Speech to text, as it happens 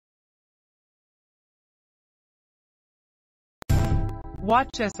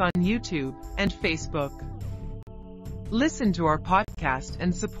Watch us on YouTube and Facebook. Listen to our podcast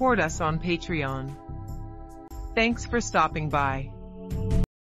and support us on Patreon. Thanks for stopping by. On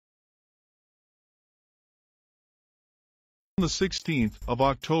the 16th of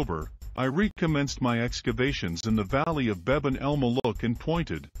October, I recommenced my excavations in the valley of Beban el Malouk and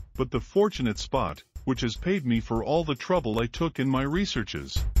pointed, but the fortunate spot, which has paid me for all the trouble I took in my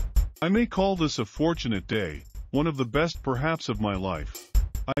researches. I may call this a fortunate day, one of the best perhaps of my life.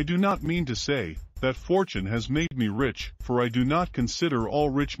 I do not mean to say that fortune has made me rich, for I do not consider all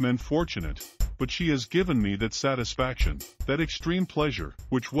rich men fortunate, but she has given me that satisfaction, that extreme pleasure,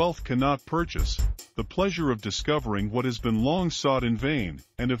 which wealth cannot purchase, the pleasure of discovering what has been long sought in vain,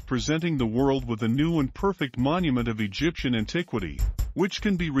 and of presenting the world with a new and perfect monument of Egyptian antiquity, which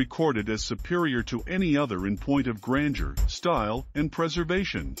can be recorded as superior to any other in point of grandeur, style, and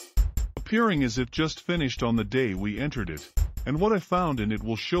preservation, appearing as if just finished on the day we entered it, and what I found in it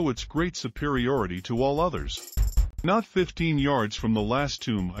will show its great superiority to all others. Not 15 yards from the last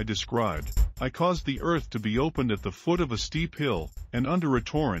tomb I described, I caused the earth to be opened at the foot of a steep hill, and under a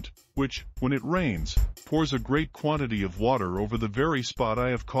torrent, which, when it rains, pours a great quantity of water over the very spot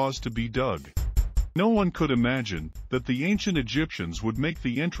I have caused to be dug. No one could imagine that the ancient Egyptians would make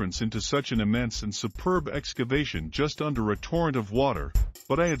the entrance into such an immense and superb excavation just under a torrent of water,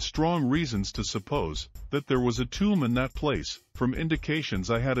 but I had strong reasons to suppose that there was a tomb in that place, from indications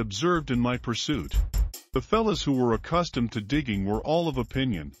I had observed in my pursuit. The fellows who were accustomed to digging were all of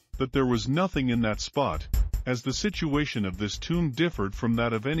opinion that there was nothing in that spot, as the situation of this tomb differed from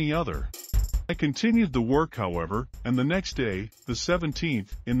that of any other. I continued the work, however, and the next day, the 17th,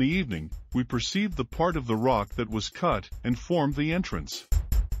 in the evening, we perceived the part of the rock that was cut and formed the entrance.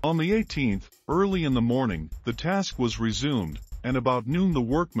 On the 18th, early in the morning, the task was resumed, and about noon the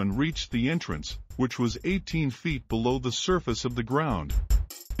workmen reached the entrance, which was 18 feet below the surface of the ground.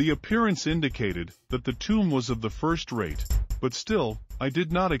 The appearance indicated that the tomb was of the first rate, but still, I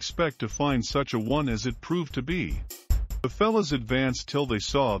did not expect to find such a one as it proved to be. The fellows advanced till they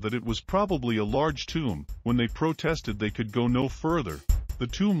saw that it was probably a large tomb. When they protested they could go no further, the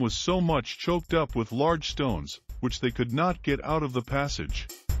tomb was so much choked up with large stones, which they could not get out of the passage.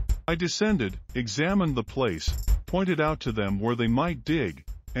 I descended, examined the place, pointed out to them where they might dig,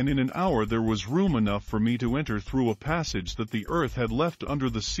 and in an hour there was room enough for me to enter through a passage that the earth had left under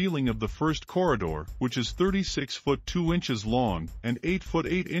the ceiling of the first corridor, which is 36 foot 2 inches long, and 8 foot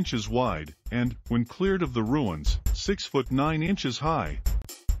 8 inches wide, and, when cleared of the ruins, 6 foot 9 inches high.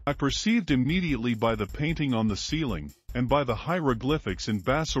 I perceived immediately by the painting on the ceiling, and by the hieroglyphics in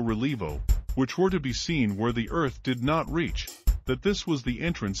basso relievo, which were to be seen where the earth did not reach, that this was the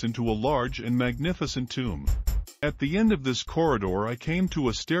entrance into a large and magnificent tomb. At the end of this corridor I came to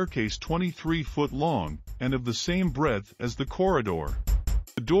a staircase 23 foot long, and of the same breadth as the corridor.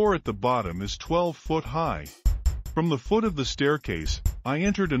 The door at the bottom is 12 foot high. From the foot of the staircase, I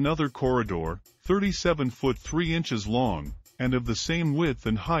entered another corridor, 37 foot 3 inches long, and of the same width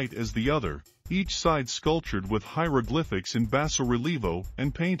and height as the other, each side sculptured with hieroglyphics in basso relievo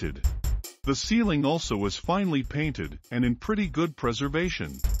and painted. The ceiling also is finely painted, and in pretty good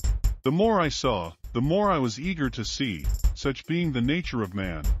preservation. The more I saw, the more I was eager to see, such being the nature of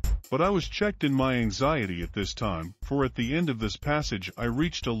man. But I was checked in my anxiety at this time, for at the end of this passage I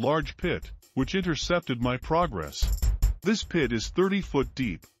reached a large pit, which intercepted my progress. This pit is 30 foot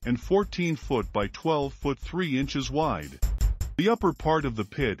deep, and 14 foot by 12 foot 3 inches wide. The upper part of the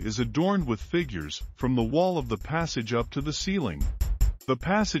pit is adorned with figures, from the wall of the passage up to the ceiling. The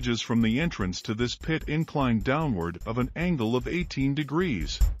passages from the entrance to this pit incline downward of an angle of 18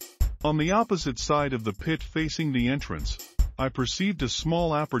 degrees. On the opposite side of the pit facing the entrance, I perceived a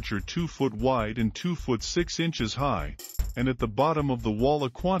small aperture 2 foot wide and 2 foot 6 inches high, and at the bottom of the wall a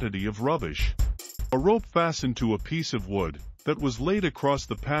quantity of rubbish. A rope fastened to a piece of wood, that was laid across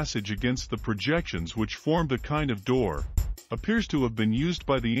the passage against the projections which formed a kind of door, appears to have been used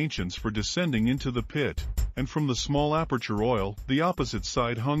by the ancients for descending into the pit, and from the small aperture oil, the opposite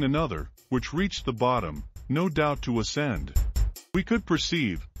side hung another, which reached the bottom, no doubt to ascend. We could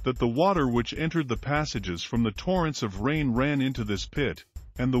perceive that the water which entered the passages from the torrents of rain ran into this pit,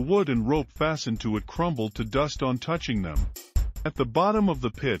 and the wood and rope fastened to it crumbled to dust on touching them. At the bottom of the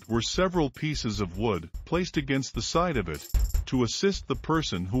pit were several pieces of wood, placed against the side of it, to assist the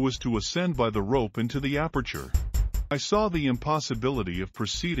person who was to ascend by the rope into the aperture. I saw the impossibility of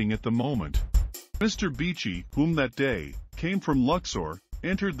proceeding at the moment. Mr. Beechey, whom that day came from Luxor,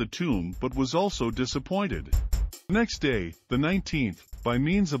 entered the tomb but was also disappointed. The next day, the 19th, by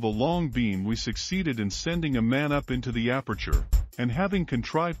means of a long beam we succeeded in sending a man up into the aperture, and having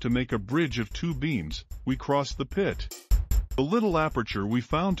contrived to make a bridge of 2 beams, we crossed the pit. The little aperture we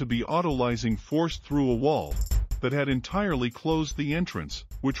found to be autolyzing forced through a wall that had entirely closed the entrance,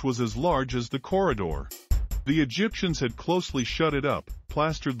 which was as large as the corridor. The Egyptians had closely shut it up,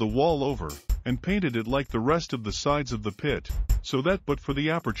 plastered the wall over, and painted it like the rest of the sides of the pit, so that but for the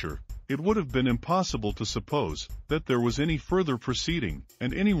aperture, it would have been impossible to suppose that there was any further proceeding,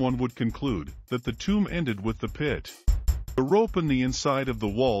 and anyone would conclude that the tomb ended with the pit. The rope in the inside of the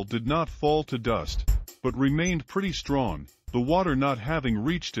wall did not fall to dust, but remained pretty strong, the water not having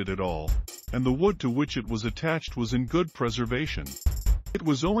reached it at all, and the wood to which it was attached was in good preservation. It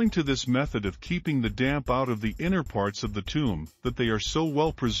was owing to this method of keeping the damp out of the inner parts of the tomb that they are so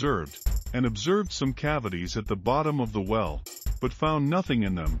well preserved, and observed some cavities at the bottom of the well, but found nothing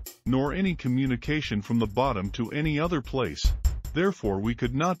in them, nor any communication from the bottom to any other place. Therefore we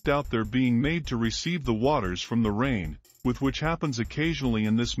could not doubt their being made to receive the waters from the rain, with which happens occasionally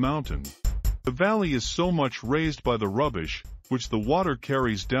in this mountain. The valley is so much raised by the rubbish, which the water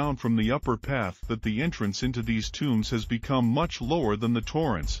carries down from the upper path, that the entrance into these tombs has become much lower than the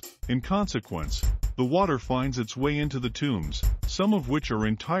torrents. In consequence, the water finds its way into the tombs, some of which are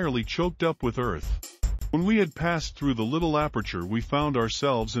entirely choked up with earth. When we had passed through the little aperture we found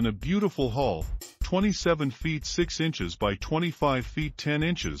ourselves in a beautiful hall, 27 feet 6 inches by 25 feet 10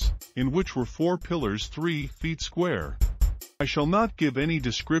 inches, in which were 4 pillars 3 feet square. I shall not give any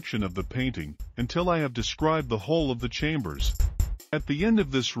description of the painting until I have described the whole of the chambers. At the end of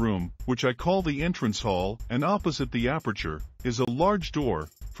this room, which I call the entrance hall, and opposite the aperture, is a large door,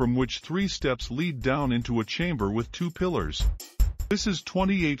 from which 3 steps lead down into a chamber with 2 pillars. This is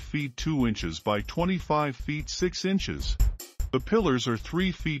 28 feet 2 inches by 25 feet 6 inches. The pillars are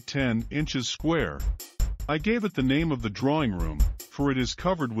 3 feet 10 inches square. I gave it the name of the drawing room, for it is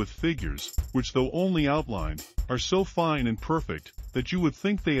covered with figures, which though only outlined, are so fine and perfect, that you would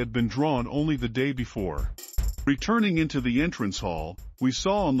think they had been drawn only the day before. Returning into the entrance hall, we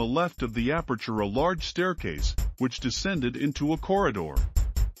saw on the left of the aperture a large staircase, which descended into a corridor.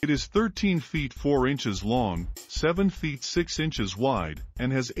 It is 13 feet 4 inches long, 7 feet 6 inches wide,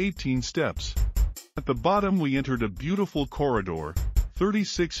 and has 18 steps. At the bottom we entered a beautiful corridor,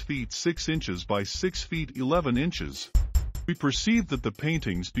 36 feet 6 inches by 6 feet 11 inches. We perceived that the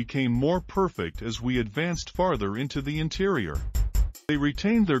paintings became more perfect as we advanced farther into the interior. They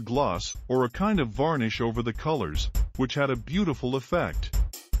retained their gloss, or a kind of varnish over the colors, which had a beautiful effect.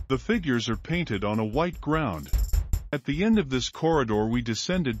 The figures are painted on a white ground. At the end of this corridor we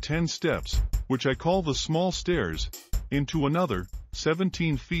descended 10 steps, which I call the small stairs, into another,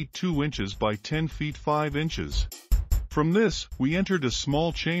 17 feet 2 inches by 10 feet 5 inches. From this, we entered a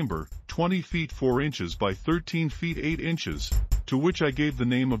small chamber, 20 feet 4 inches by 13 feet 8 inches, to which I gave the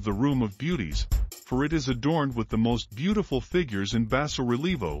name of the Room of Beauties, for it is adorned with the most beautiful figures in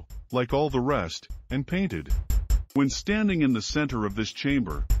basso-relievo, like all the rest, and painted. When standing in the center of this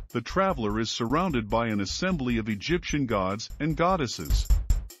chamber, the traveler is surrounded by an assembly of Egyptian gods and goddesses.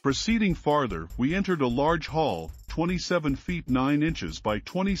 Proceeding farther, we entered a large hall, 27 feet 9 inches by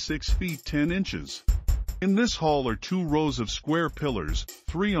 26 feet 10 inches. In this hall are 2 rows of square pillars,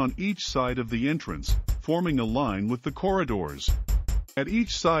 3 on each side of the entrance, forming a line with the corridors. At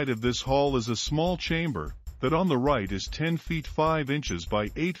each side of this hall is a small chamber, that on the right is 10 feet 5 inches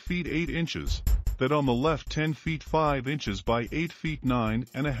by 8 feet 8 inches, that on the left 10 feet 5 inches by 8 feet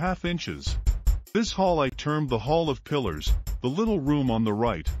 9.5 inches. This hall I termed the Hall of Pillars. The little room on the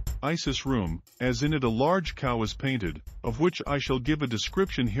right, Isis room, as in it a large cow is painted, of which I shall give a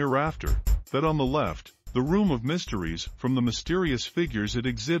description hereafter, that on the left, the Room of Mysteries, from the mysterious figures it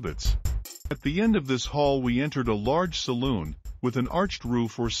exhibits. At the end of this hall we entered a large saloon, with an arched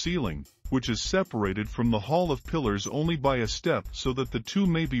roof or ceiling, which is separated from the Hall of Pillars only by a step so that the two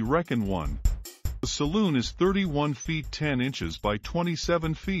may be reckoned one. The saloon is 31 feet 10 inches by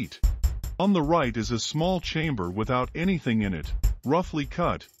 27 feet. On the right is a small chamber without anything in it, roughly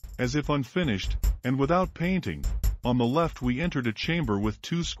cut, as if unfinished, and without painting. On the left we entered a chamber with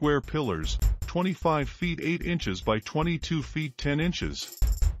 2 square pillars, 25 feet 8 inches by 22 feet 10 inches.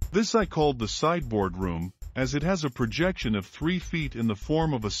 This I called the sideboard room, as it has a projection of 3 feet in the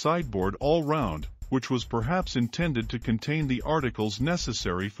form of a sideboard all round, which was perhaps intended to contain the articles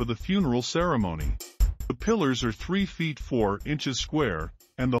necessary for the funeral ceremony. The pillars are 3 feet 4 inches square,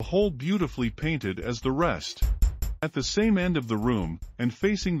 and the whole beautifully painted as the rest. At the same end of the room, and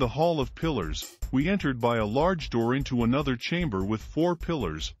facing the Hall of Pillars, we entered by a large door into another chamber with 4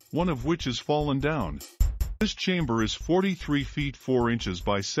 pillars, one of which is fallen down. This chamber is 43 feet 4 inches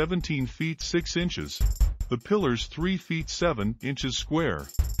by 17 feet 6 inches. The pillars 3 feet 7 inches square.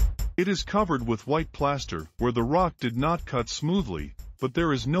 It is covered with white plaster, where the rock did not cut smoothly, but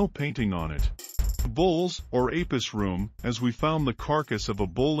there is no painting on it. The bulls, or apis room, as we found the carcass of a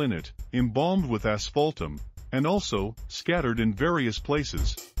bull in it, embalmed with asphaltum, and also, scattered in various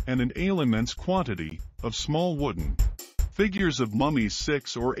places, and an immense quantity, of small wooden figures of mummies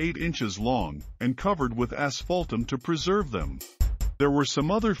 6 or 8 inches long, and covered with asphaltum to preserve them. There were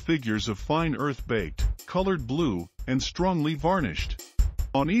some other figures of fine earth baked, colored blue, and strongly varnished.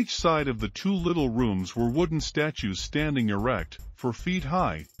 On each side of the 2 little rooms were wooden statues standing erect, 4 feet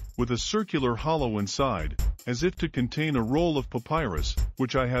high, with a circular hollow inside, as if to contain a roll of papyrus,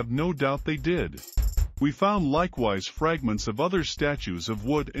 which I have no doubt they did. We found likewise fragments of other statues of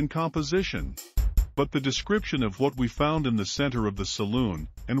wood and composition. But the description of what we found in the center of the saloon,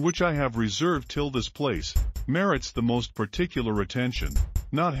 and which I have reserved till this place, merits the most particular attention,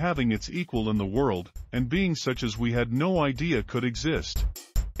 not having its equal in the world, and being such as we had no idea could exist.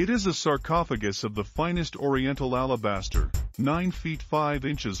 It is a sarcophagus of the finest oriental alabaster, 9 feet 5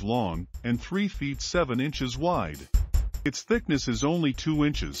 inches long, and 3 feet 7 inches wide. Its thickness is only 2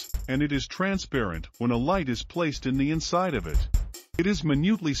 inches, and it is transparent when a light is placed in the inside of it. It is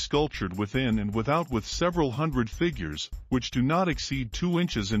minutely sculptured within and without with several hundred figures, which do not exceed 2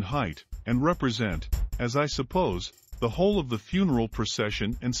 inches in height, and represent, as I suppose, the whole of the funeral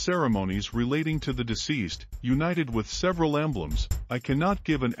procession and ceremonies relating to the deceased, united with several emblems. I cannot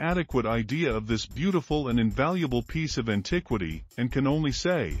give an adequate idea of this beautiful and invaluable piece of antiquity, and can only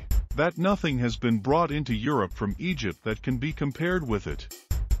say that nothing has been brought into Europe from Egypt that can be compared with it.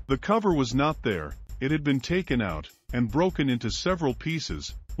 The cover was not there, it had been taken out, and broken into several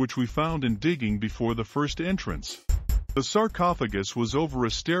pieces, which we found in digging before the first entrance. The sarcophagus was over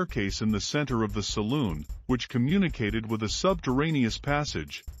a staircase in the center of the saloon, which communicated with a subterraneous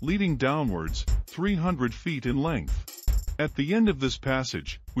passage, leading downwards, 300 feet in length. At the end of this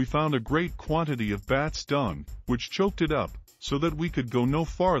passage, we found a great quantity of bat's dung, which choked it up, so that we could go no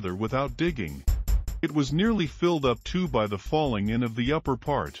farther without digging. It was nearly filled up too by the falling in of the upper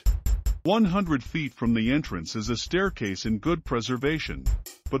part. 100 feet from the entrance is a staircase in good preservation,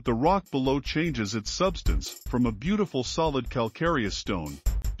 but the rock below changes its substance from a beautiful solid calcareous stone,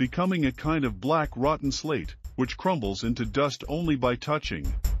 becoming a kind of black rotten slate, which crumbles into dust only by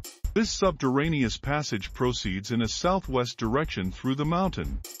touching. This subterraneous passage proceeds in a southwest direction through the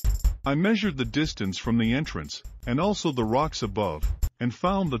mountain. I measured the distance from the entrance, and also the rocks above, and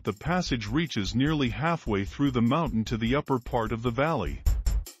found that the passage reaches nearly halfway through the mountain to the upper part of the valley.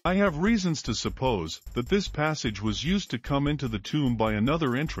 I have reasons to suppose that this passage was used to come into the tomb by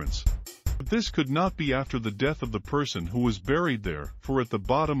another entrance. But this could not be after the death of the person who was buried there, for at the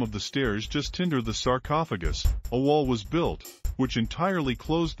bottom of the stairs just under the sarcophagus, a wall was built, which entirely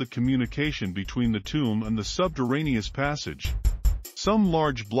closed the communication between the tomb and the subterraneous passage. Some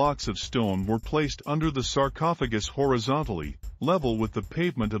large blocks of stone were placed under the sarcophagus horizontally, level with the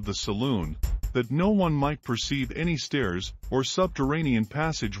pavement of the saloon, that no one might perceive any stairs or subterranean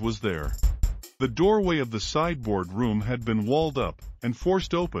passage was there. The doorway of the sideboard room had been walled up and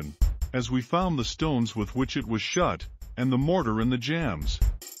forced open, as we found the stones with which it was shut, and the mortar in the jambs.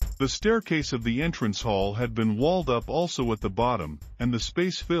 The staircase of the entrance hall had been walled up also at the bottom, and the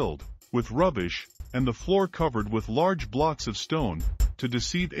space filled with rubbish, and the floor covered with large blocks of stone, to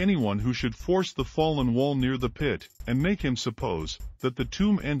deceive anyone who should force the fallen wall near the pit, and make him suppose that the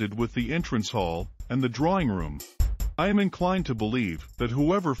tomb ended with the entrance hall and the drawing room. I am inclined to believe that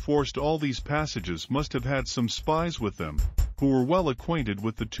whoever forced all these passages must have had some spies with them, who were well acquainted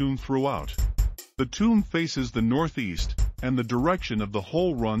with the tomb throughout. The tomb faces the northeast, and the direction of the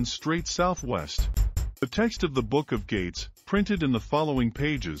whole runs straight southwest. The text of the Book of Gates, printed in the following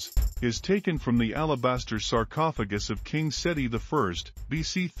pages, is taken from the alabaster sarcophagus of King Seti I,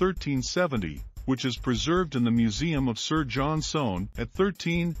 BC 1370, which is preserved in the Museum of Sir John Soane, at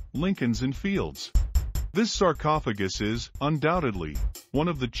 13, Lincoln's Inn Fields. This sarcophagus is, undoubtedly, one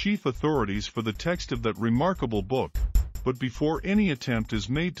of the chief authorities for the text of that remarkable book, but before any attempt is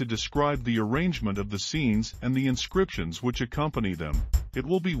made to describe the arrangement of the scenes and the inscriptions which accompany them, it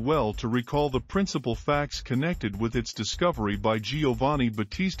will be well to recall the principal facts connected with its discovery by Giovanni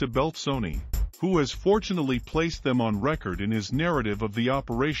Battista Belzoni, who has fortunately placed them on record in his narrative of the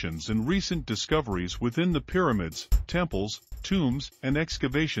operations and recent discoveries within the pyramids, temples, tombs, and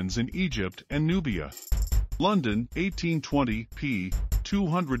excavations in Egypt and Nubia. London, 1820, p.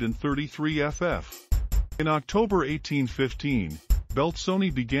 233 ff. In October 1815,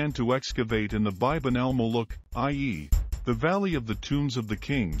 Belzoni began to excavate in the Biban el-Muluk, i.e., the Valley of the Tombs of the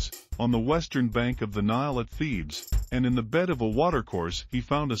Kings, on the western bank of the Nile at Thebes, and in the bed of a watercourse he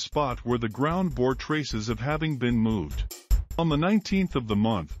found a spot where the ground bore traces of having been moved. On the 19th of the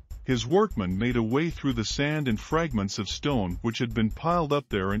month, his workmen made a way through the sand and fragments of stone which had been piled up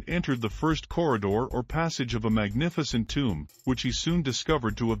there and entered the first corridor or passage of a magnificent tomb, which he soon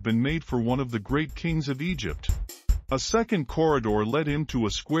discovered to have been made for one of the great kings of Egypt. A second corridor led him to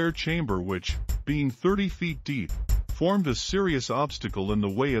a square chamber which, being 30 feet deep, formed a serious obstacle in the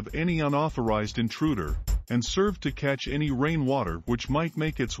way of any unauthorized intruder, and served to catch any rainwater which might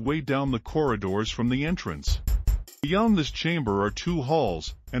make its way down the corridors from the entrance. Beyond this chamber are 2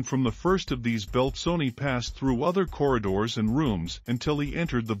 halls, and from the first of these Belzoni passed through other corridors and rooms until he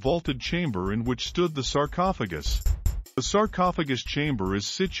entered the vaulted chamber in which stood the sarcophagus. The sarcophagus chamber is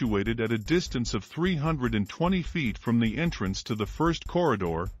situated at a distance of 320 feet from the entrance to the first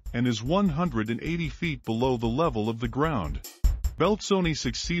corridor, and is 180 feet below the level of the ground. Belzoni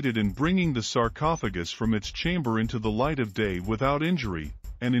succeeded in bringing the sarcophagus from its chamber into the light of day without injury,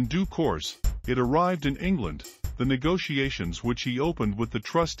 and in due course, it arrived in England. The negotiations which he opened with the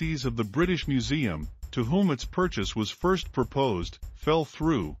trustees of the British Museum, to whom its purchase was first proposed, fell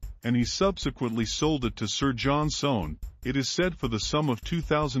through, and he subsequently sold it to Sir John Soane, it is said for the sum of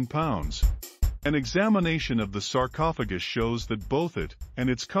 £2,000. An examination of the sarcophagus shows that both it and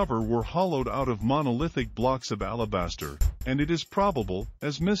its cover were hollowed out of monolithic blocks of alabaster, and it is probable,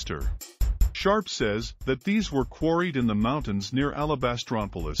 as Mr. Sharp says, that these were quarried in the mountains near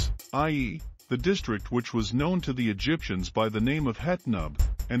Alabastropolis, i.e., the district which was known to the Egyptians by the name of Hetnub,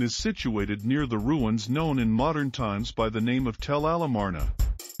 and is situated near the ruins known in modern times by the name of Tel Alamarna.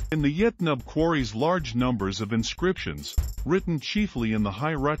 In the Yetnub quarries large numbers of inscriptions, written chiefly in the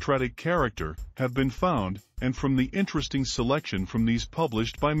hieratic character, have been found, and from the interesting selection from these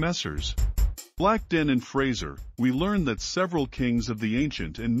published by Messrs. Blackden and Fraser, we learn that several kings of the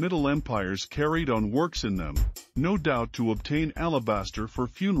ancient and middle empires carried on works in them, no doubt to obtain alabaster for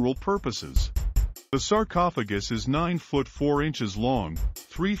funeral purposes. The sarcophagus is 9 foot 4 inches long,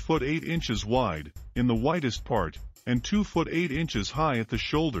 3 foot 8 inches wide, in the widest part, and 2 foot 8 inches high at the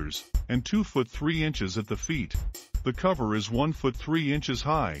shoulders, and 2 foot 3 inches at the feet. The cover is 1 foot 3 inches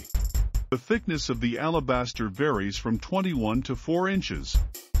high. The thickness of the alabaster varies from 21 to 4 inches.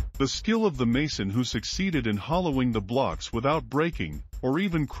 The skill of the mason who succeeded in hollowing the blocks without breaking, or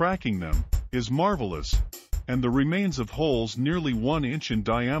even cracking them, is marvelous, and the remains of holes nearly 1 inch in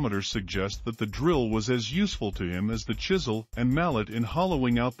diameter suggest that the drill was as useful to him as the chisel and mallet in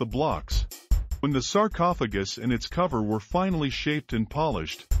hollowing out the blocks. When the sarcophagus and its cover were finally shaped and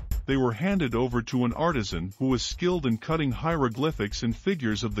polished, they were handed over to an artisan who was skilled in cutting hieroglyphics and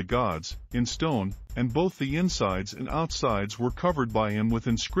figures of the gods, in stone, and both the insides and outsides were covered by him with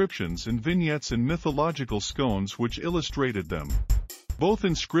inscriptions and vignettes and mythological scones which illustrated them. Both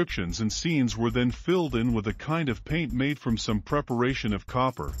inscriptions and scenes were then filled in with a kind of paint made from some preparation of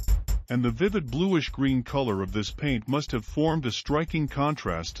copper, and the vivid bluish-green color of this paint must have formed a striking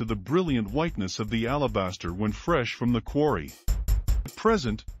contrast to the brilliant whiteness of the alabaster when fresh from the quarry. At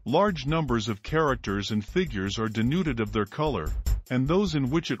present, large numbers of characters and figures are denuded of their color, and those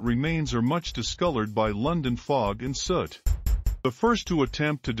in which it remains are much discolored by London fog and soot. The first to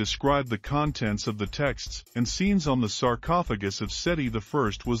attempt to describe the contents of the texts and scenes on the sarcophagus of Seti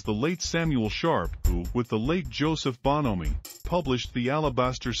I was the late Samuel Sharp, who, with the late Joseph Bonomi, published the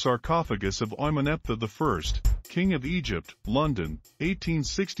Alabaster Sarcophagus of Amenemhat I, King of Egypt, London,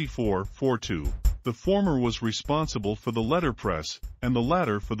 1864-42. The former was responsible for the letterpress, and the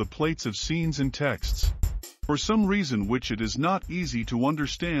latter for the plates of scenes and texts. For some reason which it is not easy to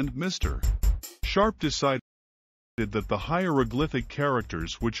understand, Mr. Sharp decided that the hieroglyphic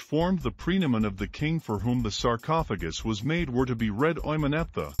characters which formed the praenomen of the king for whom the sarcophagus was made were to be read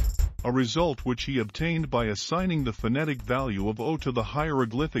Amenemhat, a result which he obtained by assigning the phonetic value of O to the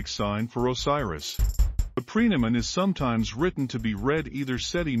hieroglyphic sign for Osiris. The praenomen is sometimes written to be read either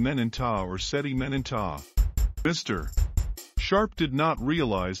Seti Menentah or Seti Menentah. Mr. Sharp did not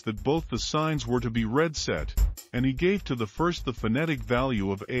realize that both the signs were to be read Set, and he gave to the first the phonetic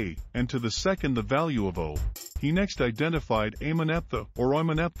value of A, and to the second the value of O. He next identified Amenemhat or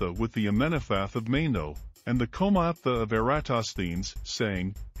Amenemhat with the Amenephath of Mano, and the Comaeptha of Eratosthenes,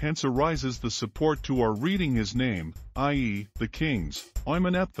 saying, hence arises the support to our reading his name, i.e., the king's,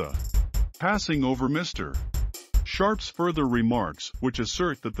 Amenemhat. Passing over Mr. Sharp's further remarks, which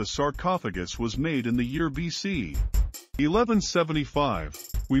assert that the sarcophagus was made in the year BC 1175,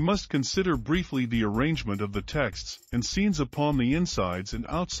 we must consider briefly the arrangement of the texts and scenes upon the insides and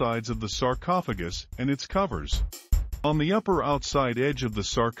outsides of the sarcophagus and its covers. On the upper outside edge of the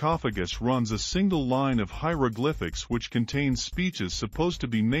sarcophagus runs a single line of hieroglyphics which contains speeches supposed to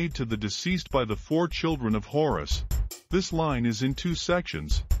be made to the deceased by the 4 children of Horus. This line is in 2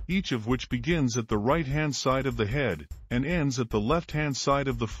 sections, each of which begins at the right-hand side of the head, and ends at the left-hand side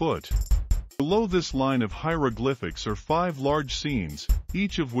of the foot. Below this line of hieroglyphics are 5 large scenes,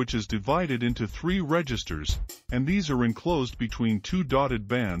 each of which is divided into 3 registers, and these are enclosed between 2 dotted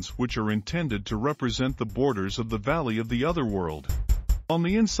bands which are intended to represent the borders of the valley of the otherworld. On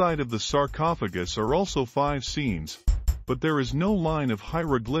the inside of the sarcophagus are also 5 scenes, but there is no line of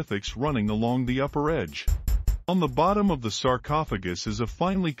hieroglyphics running along the upper edge. On the bottom of the sarcophagus is a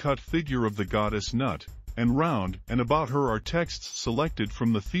finely cut figure of the goddess Nut, and round and about her are texts selected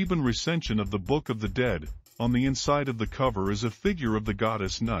from the Theban recension of the Book of the Dead. On the inside of the cover is a figure of the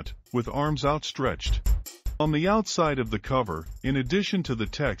goddess Nut, with arms outstretched. On the outside of the cover, in addition to the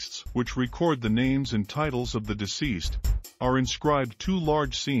texts which record the names and titles of the deceased, are inscribed 2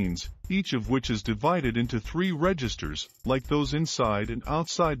 large scenes, each of which is divided into 3 registers, like those inside and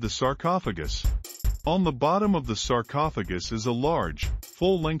outside the sarcophagus. On the bottom of the sarcophagus is a large,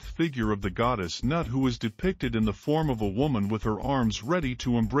 full-length figure of the goddess Nut who is depicted in the form of a woman with her arms ready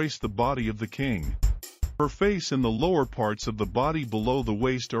to embrace the body of the king. Her face and the lower parts of the body below the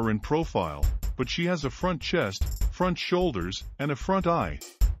waist are in profile, but she has a front chest, front shoulders, and a front eye.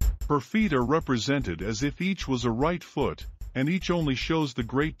 Her feet are represented as if each was a right foot, and each only shows the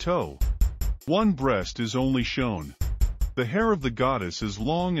great toe. One breast is only shown. The hair of the goddess is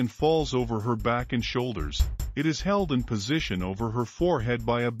long and falls over her back and shoulders. It is held in position over her forehead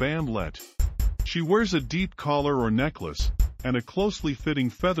by a bandlet. She wears a deep collar or necklace, and a closely fitting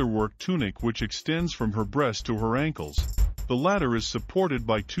featherwork tunic which extends from her breast to her ankles. The latter is supported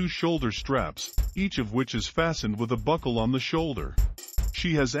by 2 shoulder straps, each of which is fastened with a buckle on the shoulder.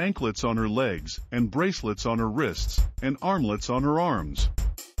 She has anklets on her legs, and bracelets on her wrists, and armlets on her arms.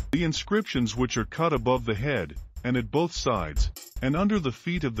 The inscriptions which are cut above the head, and at both sides, and under the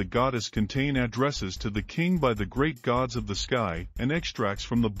feet of the goddess contain addresses to the king by the great gods of the sky, and extracts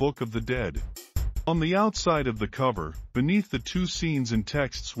from the Book of the Dead. On the outside of the cover, beneath the 2 scenes and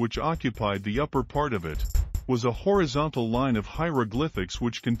texts which occupied the upper part of it, was a horizontal line of hieroglyphics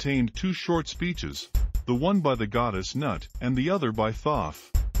which contained 2 short speeches, the one by the goddess Nut, and the other by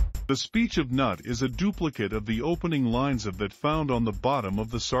Thoth. The speech of Nut is a duplicate of the opening lines of that found on the bottom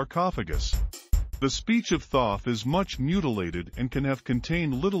of the sarcophagus. The speech of Thoth is much mutilated and can have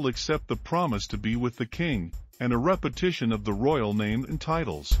contained little except the promise to be with the king, and a repetition of the royal name and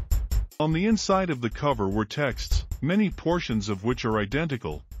titles. On the inside of the cover were texts, many portions of which are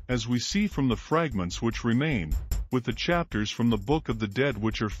identical, as we see from the fragments which remain, with the chapters from the Book of the Dead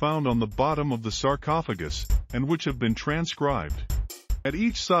which are found on the bottom of the sarcophagus, and which have been transcribed. At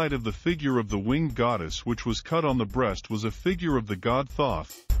each side of the figure of the winged goddess which was cut on the breast was a figure of the god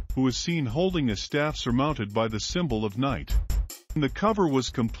Thoth, who is seen holding a staff surmounted by the symbol of night. When the cover was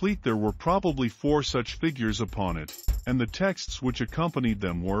complete there were probably 4 such figures upon it, and the texts which accompanied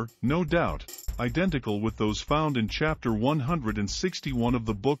them were, no doubt, identical with those found in chapter 161 of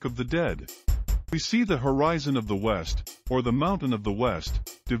the Book of the Dead. We see the horizon of the west, or the mountain of the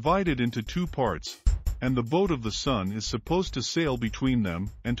west, divided into 2 parts, and the boat of the sun is supposed to sail between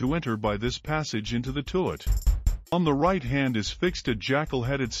them, and to enter by this passage into the Tuat. On the right hand is fixed a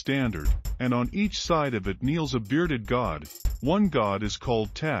jackal-headed standard, and on each side of it kneels a bearded god. One god is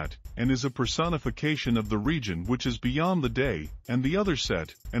called Tat, and is a personification of the region which is beyond the day, and the other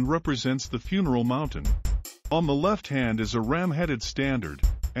Set, and represents the funeral mountain. On the left hand is a ram-headed standard,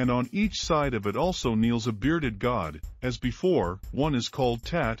 and on each side of it also kneels a bearded god. As before, one is called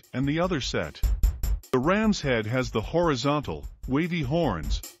Tat, and the other Set. The ram's head has the horizontal, wavy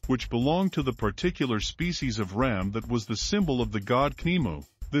horns, which belong to the particular species of ram that was the symbol of the god Khnemu.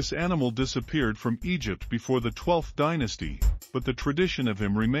 This animal disappeared from Egypt before the 12th dynasty, but the tradition of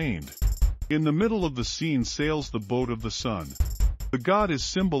him remained. In the middle of the scene sails the boat of the sun. The god is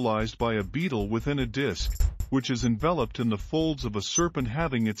symbolized by a beetle within a disc, which is enveloped in the folds of a serpent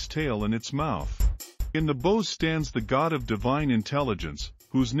having its tail in its mouth. In the bow stands the god of divine intelligence,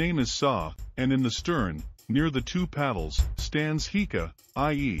 whose name is Sa, and in the stern, near the 2 paddles, stands Hika,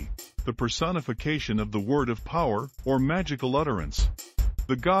 i.e., the personification of the word of power, or magical utterance.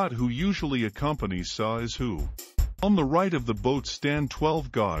 The god who usually accompanies Sa is Hu. On the right of the boat stand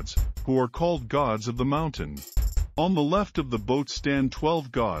 12 gods, who are called gods of the mountain. On the left of the boat stand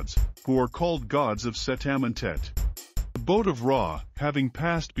 12 gods, who are called gods of Setamentet. The boat of Ra, having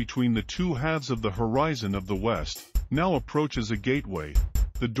passed between the 2 halves of the horizon of the west, now approaches a gateway,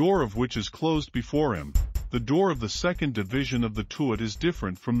 the door of which is closed before him. The door of the 2nd division of the Tuat is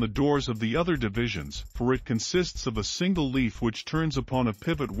different from the doors of the other divisions, for it consists of a single leaf which turns upon a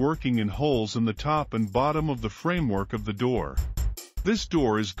pivot working in holes in the top and bottom of the framework of the door. This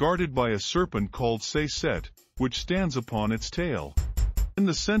door is guarded by a serpent called Set, which stands upon its tail. In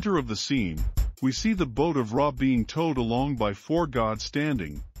the center of the scene, we see the boat of Ra being towed along by 4 gods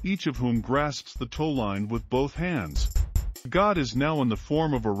standing, each of whom grasps the tow line with both hands. The god is now in the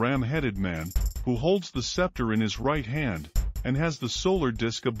form of a ram-headed man, who holds the scepter in his right hand, and has the solar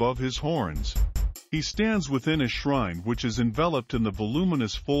disk above his horns. He stands within a shrine which is enveloped in the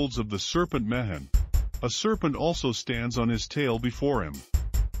voluminous folds of the serpent Mehen. A serpent also stands on his tail before him.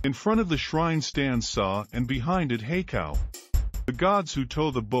 In front of the shrine stands Sa, and behind it Heikau. The gods who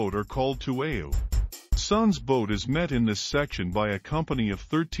tow the boat are called Tueu. Sun's boat is met in this section by a company of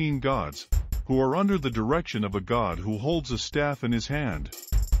 13 gods, who are under the direction of a god who holds a staff in his hand.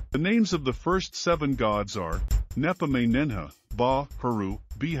 The names of the first 7 gods are Nepame Nenha, Ba, Haru,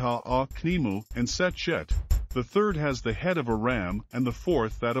 Biha, A, Knimu, and Set-Shet. The third has the head of a ram, and the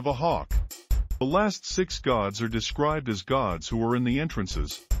fourth that of a hawk. The last 6 gods are described as gods who are in the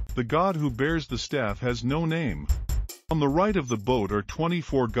entrances. The god who bears the staff has no name. On the right of the boat are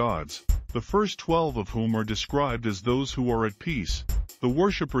 24 gods, the first 12 of whom are described as those who are at peace, the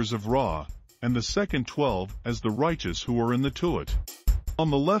worshippers of Ra, and the second 12 as the righteous who are in the Tuat. On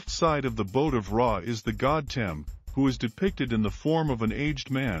the left side of the boat of Ra is the god Tem, who is depicted in the form of an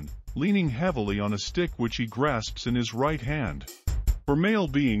aged man, leaning heavily on a stick which he grasps in his right hand. For male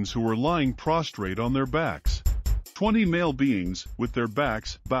beings who are lying prostrate on their backs. 20 male beings, with their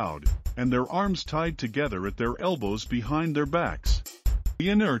backs bowed, and their arms tied together at their elbows behind their backs. The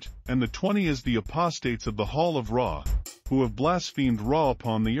inert, and the 20 is the apostates of the hall of Ra, who have blasphemed Ra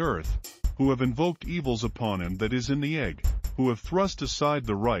upon the earth, who have invoked evils upon him that is in the egg, who have thrust aside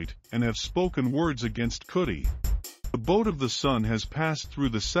the right, and have spoken words against Kuti. The boat of the sun has passed through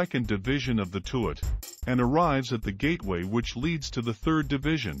the second division of the Tuat, and arrives at the gateway which leads to the third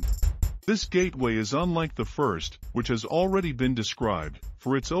division. This gateway is unlike the first, which has already been described,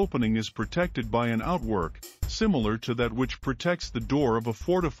 for its opening is protected by an outwork, similar to that which protects the door of a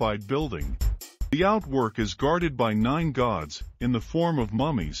fortified building. The outwork is guarded by 9 gods, in the form of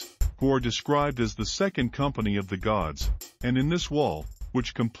mummies, who are described as the second company of the gods, and in this wall,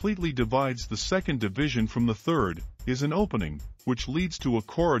 which completely divides the second division from the third, is an opening, which leads to a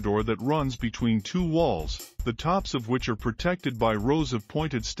corridor that runs between 2 walls, the tops of which are protected by rows of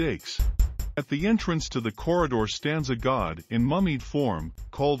pointed stakes. At the entrance to the corridor stands a god, in mummied form,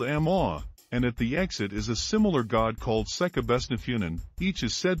 called Amoa, and at the exit is a similar god called Sekabesnefunan. Each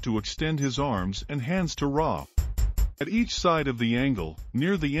is said to extend his arms and hands to Ra. At each side of the angle,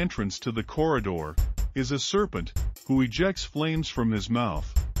 near the entrance to the corridor, is a serpent, who ejects flames from his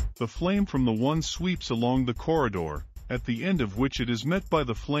mouth. The flame from the one sweeps along the corridor, at the end of which it is met by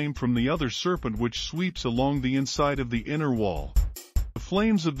the flame from the other serpent which sweeps along the inside of the inner wall. The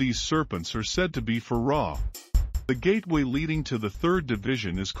flames of these serpents are said to be for Ra. The gateway leading to the third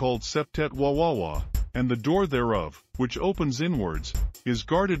division is called Septet Wawawa, and the door thereof, which opens inwards, is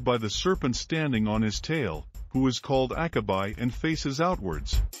guarded by the serpent standing on his tail, who is called Akabai and faces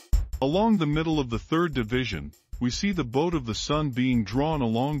outwards. Along the middle of the third division, we see the boat of the sun being drawn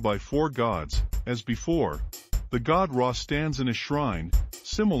along by 4 gods, as before. The god Ra stands in a shrine,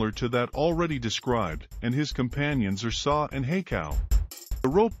 similar to that already described, and his companions are Sa and Heikau. The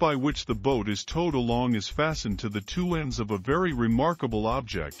rope by which the boat is towed along is fastened to the 2 ends of a very remarkable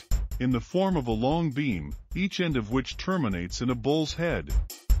object, in the form of a long beam, each end of which terminates in a bull's head.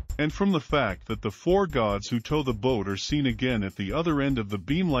 And from the fact that the 4 gods who tow the boat are seen again at the other end of the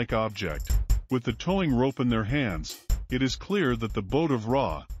beam-like object, with the towing rope in their hands, it is clear that the boat of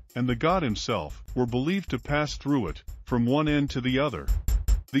Ra, and the god himself, were believed to pass through it, from one end to the other.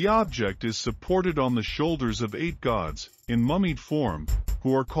 The object is supported on the shoulders of 8 gods, in mummied form,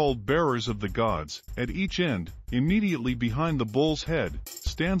 who are called bearers of the gods. At each end, immediately behind the bull's head,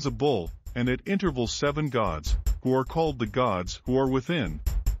 stands a bull, and at intervals 7 gods, who are called the gods who are within,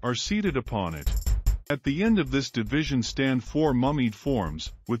 are seated upon it. At the end of this division stand 4 mummied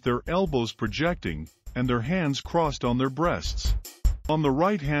forms, with their elbows projecting, and their hands crossed on their breasts. On the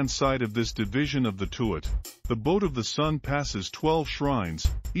right-hand side of this division of the Tuat, the boat of the sun passes 12 shrines,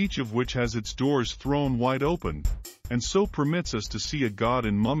 each of which has its doors thrown wide open, and so permits us to see a god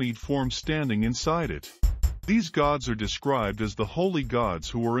in mummied form standing inside it. These gods are described as the holy gods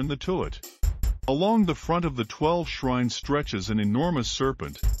who are in the Tuat. Along the front of the 12 shrines stretches an enormous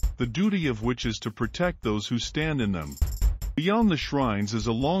serpent, the duty of which is to protect those who stand in them. Beyond the shrines is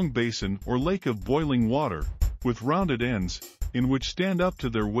a long basin or lake of boiling water, with rounded ends, in which stand up to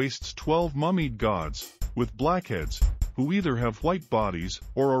their waists 12 mummied gods, with black heads, who either have white bodies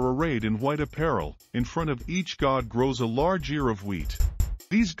or are arrayed in white apparel. In front of each god grows a large ear of wheat.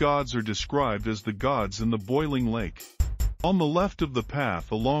 These gods are described as the gods in the boiling lake. On the left of the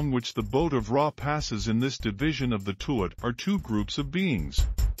path along which the boat of Ra passes in this division of the Tuat are 2 groups of beings.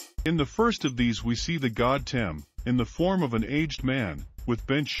 In the first of these we see the god Tem, in the form of an aged man, with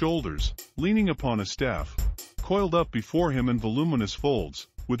bent shoulders, leaning upon a staff. Coiled up before him in voluminous folds,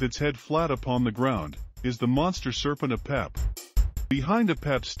 with its head flat upon the ground, is the monster serpent Apep. Behind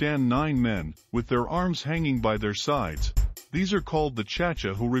Apep stand 9 men, with their arms hanging by their sides. These are called the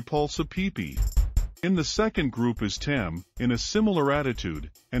Chacha who repulse Apipi. In the second group is Tem, in a similar attitude,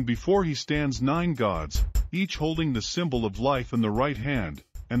 and before he stands 9 gods, each holding the symbol of life in the right hand,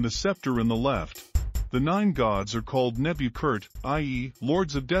 and the scepter in the left. The 9 gods are called Nebukert, i.e.,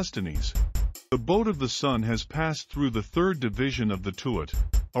 Lords of Destinies. The boat of the sun has passed through the 3rd division of the Tuat,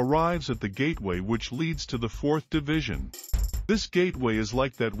 arrives at the gateway which leads to the 4th division. This gateway is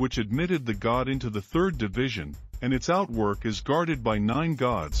like that which admitted the god into the 3rd division, and its outwork is guarded by 9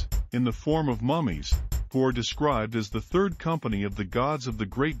 gods, in the form of mummies, who are described as the 3rd company of the gods of the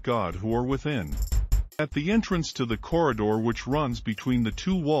great god who are within. At the entrance to the corridor which runs between the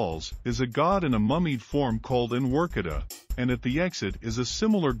 2 walls is a god in a mummied form called Enwerkata, and at the exit is a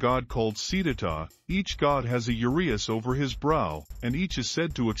similar god called Sidata. Each god has a uraeus over his brow, and each is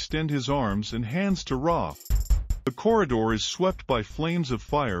said to extend his arms and hands to Ra. The corridor is swept by flames of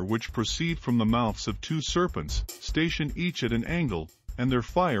fire which proceed from the mouths of 2 serpents, stationed each at an angle, and their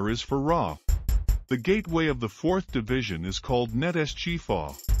fire is for Ra. The gateway of the 4th division is called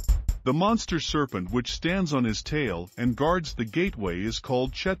Netesh-Chifa. The monster serpent which stands on his tail and guards the gateway is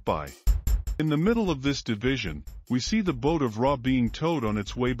called Chetbai. In the middle of this division, we see the boat of Ra being towed on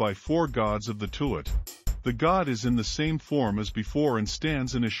its way by 4 gods of the Tuat. The god is in the same form as before and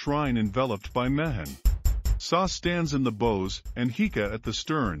stands in a shrine enveloped by Mehen. Sa stands in the bows, and Hika at the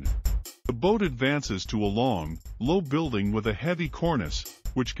stern. The boat advances to a long, low building with a heavy cornice,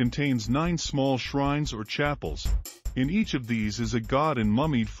 which contains 9 small shrines or chapels. In each of these is a god in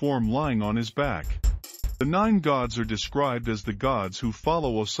mummied form lying on his back. The 9 gods are described as the gods who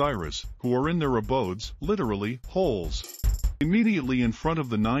follow Osiris, who are in their abodes, literally, holes. Immediately in front of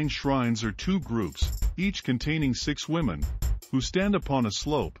the 9 shrines are 2 groups, each containing 6 women, who stand upon a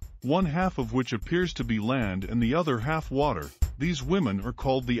slope, one half of which appears to be land and the other half water. These women are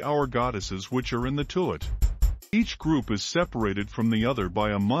called the hour goddesses which are in the Tuat. Each group is separated from the other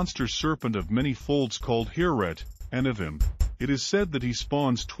by a monster serpent of many folds called Hiret, and of him, it is said that he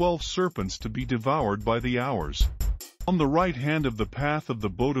spawns 12 serpents to be devoured by the hours. On the right hand of the path of the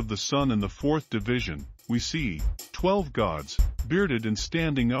boat of the sun in the 4th division, we see 12 gods, bearded and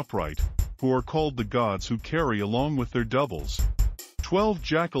standing upright, who are called the gods who carry along with their doubles. 12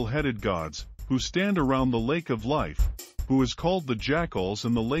 jackal-headed gods, who stand around the lake of life, who is called the jackals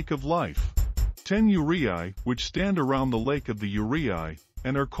in the lake of life. 10 uraei, which stand around the lake of the uraei,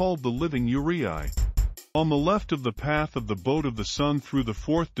 and are called the living uraei. On the left of the path of the boat of the sun through the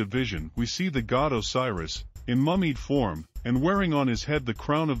 4th division we see the god Osiris, in mummied form, and wearing on his head the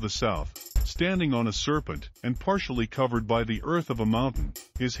crown of the south, standing on a serpent, and partially covered by the earth of a mountain.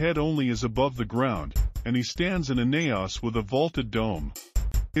 His head only is above the ground, and he stands in a naos with a vaulted dome.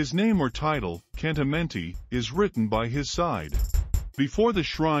 His name or title, Kentamenti, is written by his side. Before the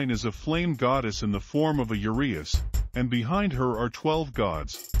shrine is a flame goddess in the form of a uraeus, and behind her are 12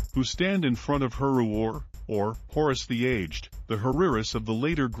 gods, who stand in front of Heruor, or Horus the Aged, the Heriris of the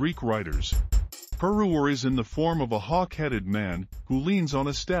later Greek writers. Heruor is in the form of a hawk-headed man, who leans on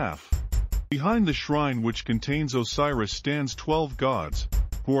a staff. Behind the shrine which contains Osiris stands 12 gods,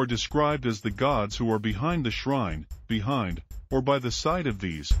 who are described as the gods who are behind the shrine. Behind, or by the side of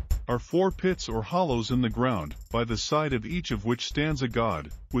these, are 4 pits or hollows in the ground, by the side of each of which stands a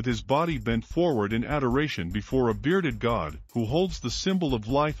god, with his body bent forward in adoration before a bearded god, who holds the symbol of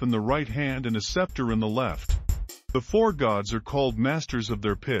life in the right hand and a scepter in the left. The 4 gods are called masters of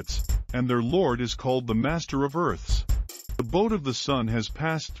their pits, and their lord is called the master of earths. The boat of the sun has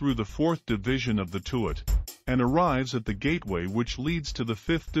passed through the 4th division of the Tuat, and arrives at the gateway which leads to the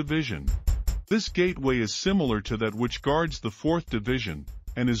 5th division. This gateway is similar to that which guards the 4th division,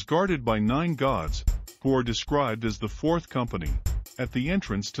 and is guarded by 9 gods, who are described as the 4th company. At the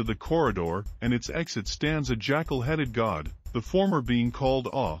entrance to the corridor and its exit stands a jackal-headed god, the former being called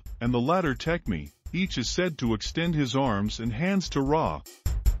Ah, and the latter Tekmi. Each is said to extend his arms and hands to Ra.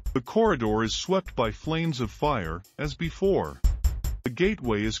 The corridor is swept by flames of fire, as before. The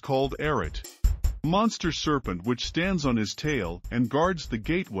gateway is called Eret. The monster serpent which stands on his tail and guards the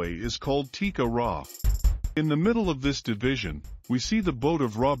gateway is called Tika Ra. In the middle of this division, we see the boat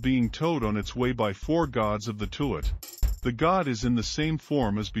of Ra being towed on its way by 4 gods of the Tuat. The god is in the same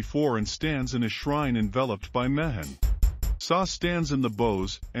form as before and stands in a shrine enveloped by Mehen. Sa stands in the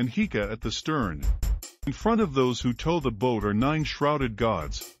bows, and Hika at the stern. In front of those who tow the boat are 9 shrouded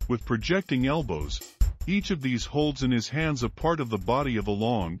gods, with projecting elbows, Each of these holds in his hands a part of the body of a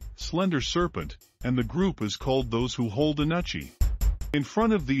long, slender serpent, and the group is called those who hold a nuchi. In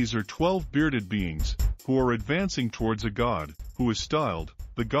front of these are 12 bearded beings, who are advancing towards a god, who is styled,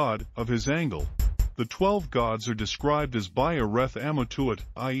 the god, of his angle. The 12 gods are described as Baya Reth Amotuat,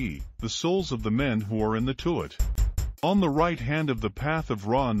 i.e., the souls of the men who are in the Tuat. On the right hand of the path of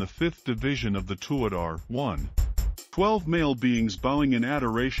Ra in the 5th division of the Tuat are 1. 12 male beings bowing in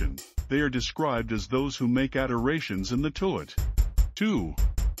adoration. They are described as those who make adorations in the Tuat. 2.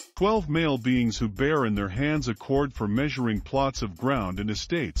 12 male beings who bear in their hands a cord for measuring plots of ground and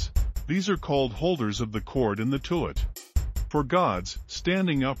estates. These are called holders of the cord in the Tuat. For gods,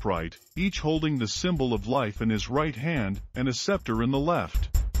 standing upright, each holding the symbol of life in his right hand, and a scepter in the left.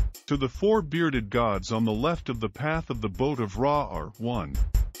 To the 4 bearded gods on the left of the path of the boat of Ra are 1.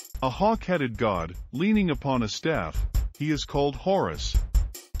 A hawk-headed god, leaning upon a staff. He is called Horus.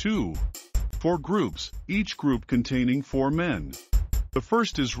 2. 4 groups, each group containing 4 men. The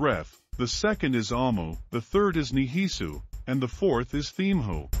first is Reth, the second is Amu, the third is Nihisu, and the fourth is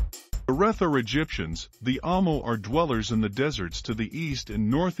Themhu. The Reth are Egyptians, the Amu are dwellers in the deserts to the east and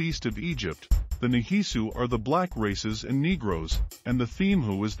northeast of Egypt, the Nihisu are the black races and Negroes, and the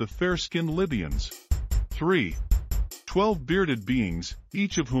Themhu is the fair-skinned Libyans. 3. 12 bearded beings,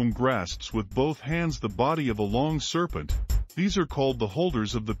 each of whom grasps with both hands the body of a long serpent. These are called the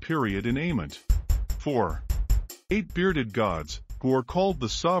holders of the period in Ament. 4. 8 bearded gods, who are called the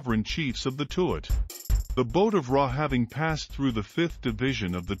sovereign chiefs of the Tuat. The boat of Ra having passed through the 5th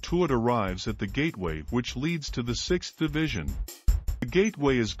division of the Tuat arrives at the gateway which leads to the 6th division. The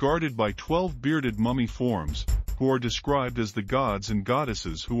gateway is guarded by 12 bearded mummy forms, who are described as the gods and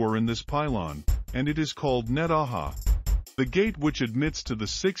goddesses who are in this pylon, and it is called Netaha. The gate which admits to the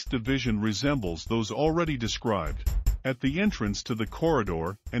 6th division resembles those already described. At the entrance to the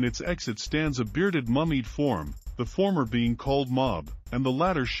corridor and its exit stands a bearded mummied form, the former being called Mob, and the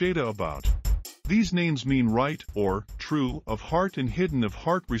latter Shada about. These names mean right, or true, of heart and hidden of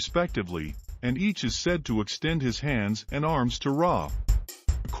heart respectively, and each is said to extend his hands and arms to Ra.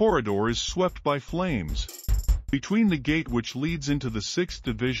 The corridor is swept by flames. Between the gate which leads into the 6th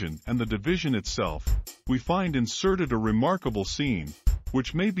division and the division itself, we find inserted a remarkable scene,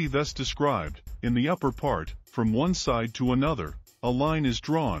 which may be thus described. In the upper part, from one side to another, a line is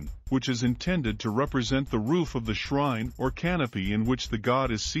drawn, which is intended to represent the roof of the shrine or canopy in which the god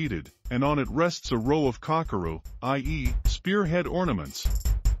is seated, and on it rests a row of kakaru, i.e., spearhead ornaments.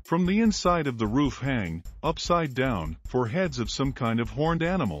 From the inside of the roof hang, upside down, 4 heads of some kind of horned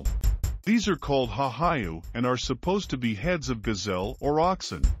animal. These are called hahayu and are supposed to be heads of gazelle or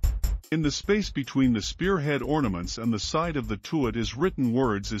oxen. In the space between the spearhead ornaments and the side of the Tuat is written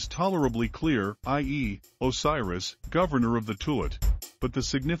words is tolerably clear, i.e., Osiris, governor of the Tuat, but the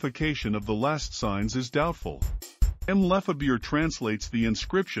signification of the last signs is doubtful. M. Lefebvre translates the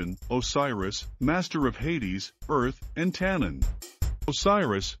inscription, Osiris, master of Hades, earth, and Tannin.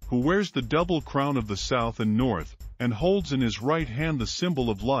 Osiris, who wears the double crown of the south and north, and holds in his right hand the symbol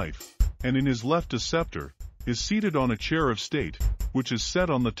of life, and in his left a scepter, is seated on a chair of state, which is set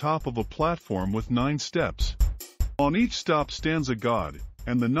on the top of a platform with 9 steps. On each step stands a god,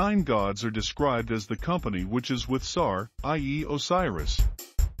 and the 9 gods are described as the company which is with Sar, i.e. Osiris.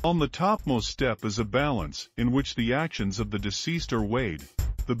 On the topmost step is a balance, in which the actions of the deceased are weighed.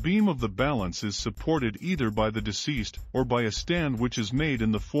 The beam of the balance is supported either by the deceased or by a stand which is made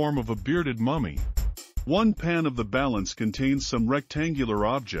in the form of a bearded mummy. One pan of the balance contains some rectangular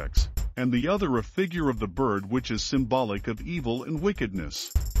objects, and the other a figure of the bird which is symbolic of evil and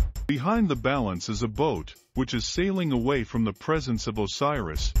wickedness. Behind the balance is a boat, which is sailing away from the presence of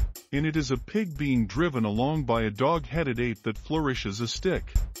Osiris. In it is a pig being driven along by a dog-headed ape that flourishes a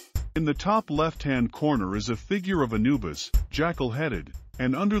stick. In the top left-hand corner is a figure of Anubis, jackal-headed,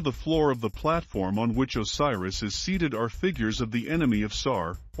 and under the floor of the platform on which Osiris is seated are figures of the enemy of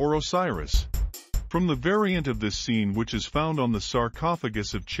Sar, or Osiris. From the variant of this scene which is found on the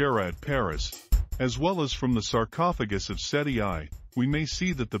sarcophagus of Cherad, Paris, as well as from the sarcophagus of Seti I, we may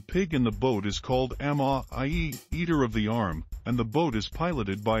see that the pig in the boat is called Amma, i.e., eater of the arm, and the boat is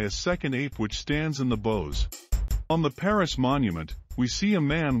piloted by a second ape which stands in the bows. On the Paris monument, we see a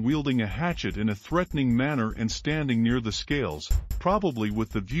man wielding a hatchet in a threatening manner and standing near the scales, probably with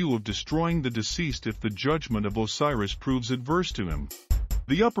the view of destroying the deceased if the judgment of Osiris proves adverse to him.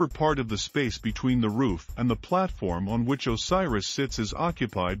 The upper part of the space between the roof and the platform on which Osiris sits is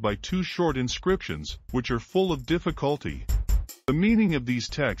occupied by 2 short inscriptions, which are full of difficulty. The meaning of these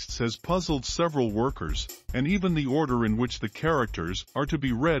texts has puzzled several workers, and even the order in which the characters are to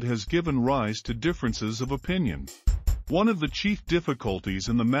be read has given rise to differences of opinion. One of the chief difficulties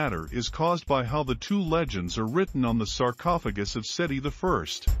in the matter is caused by how the two legends are written on the sarcophagus of Seti I.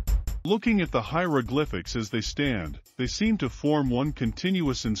 Looking at the hieroglyphics as they stand, they seem to form one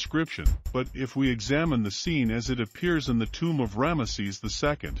continuous inscription, but if we examine the scene as it appears in the tomb of Ramesses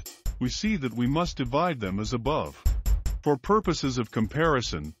II, we see that we must divide them as above. For purposes of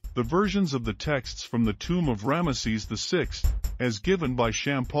comparison, the versions of the texts from the tomb of Ramesses VI, as given by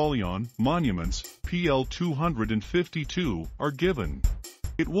Champollion, Monuments, PL 252, are given.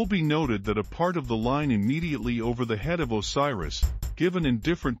 It will be noted that a part of the line immediately over the head of Osiris, given in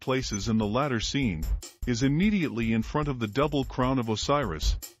different places in the latter scene, is immediately in front of the double crown of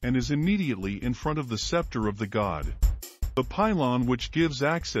Osiris, and is immediately in front of the scepter of the god. The pylon which gives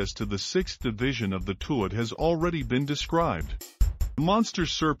access to the sixth division of the Tuat has already been described. The monster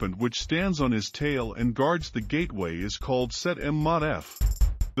serpent which stands on his tail and guards the gateway is called Set Mod F.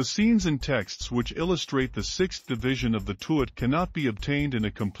 The scenes and texts which illustrate the sixth division of the Tuat cannot be obtained in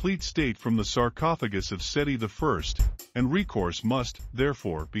a complete state from the sarcophagus of Seti I, and recourse must,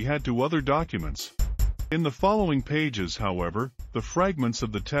 therefore, be had to other documents. In the following pages, however, the fragments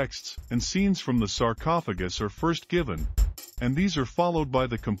of the texts and scenes from the sarcophagus are first given, and these are followed by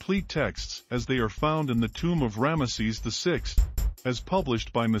the complete texts as they are found in the tomb of Ramesses VI, as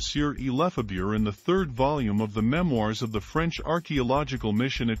published by Monsieur E. Lefebvre in the third volume of the Memoirs of the French Archaeological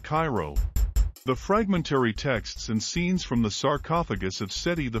Mission at Cairo. The fragmentary texts and scenes from the sarcophagus of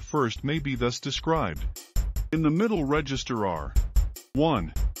Seti I may be thus described. In the middle register are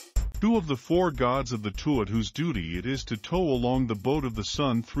 1. Two of the four gods of the Tuat whose duty it is to tow along the boat of the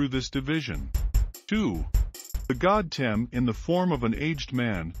sun through this division. 2. The god Tem in the form of an aged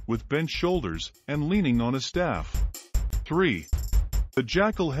man, with bent shoulders, and leaning on a staff. 3. The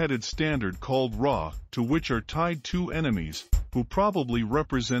jackal-headed standard called Ra, to which are tied two enemies, who probably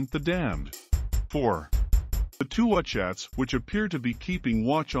represent the damned. 4. The two Uchats, which appear to be keeping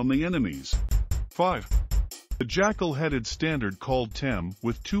watch on the enemies. 5. The jackal-headed standard called Tem,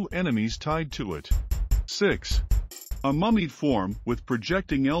 with two enemies tied to it. 6. A mummied form, with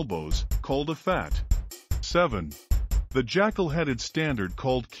projecting elbows, called a Fat. 7. The jackal-headed standard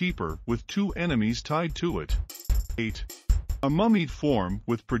called Keeper, with two enemies tied to it. 8. A mummied form,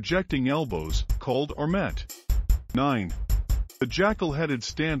 with projecting elbows, called Ormet. 9. The jackal-headed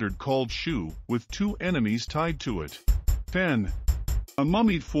standard called Shu, with two enemies tied to it. 10. A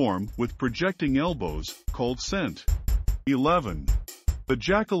mummied form, with projecting elbows, called Sent. 11. The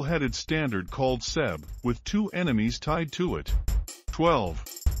jackal-headed standard called Seb, with two enemies tied to it. 12.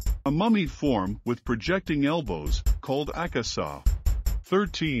 A mummied form, with projecting elbows, called Akasa.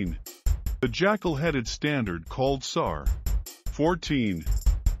 13. The jackal-headed standard called Sar. 14.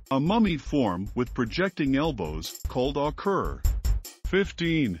 A mummied form, with projecting elbows, called Akur.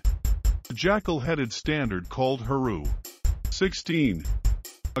 15. A jackal-headed standard called Heru. 16.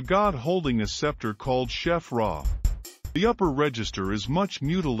 A god holding a scepter called Shef Ra. The upper register is much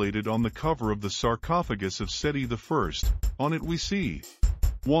mutilated on the cover of the sarcophagus of Seti I. On it we see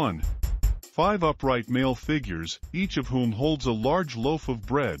 1. 5 upright male figures, each of whom holds a large loaf of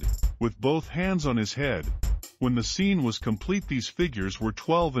bread, with both hands on his head. When the scene was complete, these figures were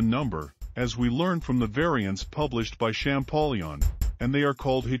 12 in number, as we learn from the variants published by Champollion, and they are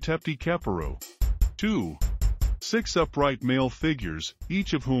called Hetepti Kepero. 2. 6 upright male figures,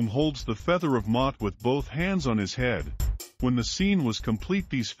 each of whom holds the feather of Mot with both hands on his head. When the scene was complete,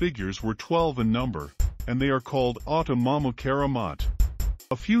 these figures were 12 in number, and they are called Automamu Karamat.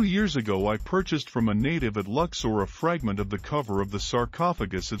 A few years ago I purchased from a native at Luxor a fragment of the cover of the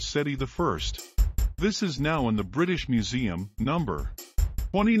sarcophagus of Seti I. This is now in the British Museum, number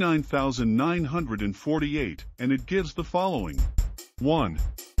 29,948, and it gives the following. 1.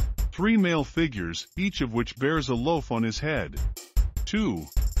 3 male figures, each of which bears a loaf on his head. 2.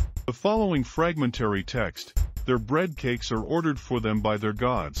 The following fragmentary text: their bread cakes are ordered for them by their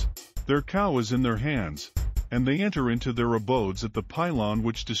gods, their cow is in their hands, and they enter into their abodes at the pylon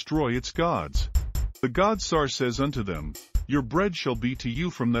which destroy its gods. The god Sar says unto them, Your bread shall be to you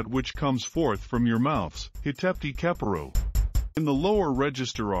from that which comes forth from your mouths, Hetepti Kepero. In the lower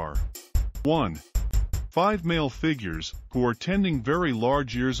register are 1. 5 male figures, who are tending very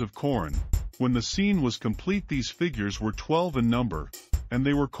large ears of corn. When the scene was complete, these figures were 12 in number, and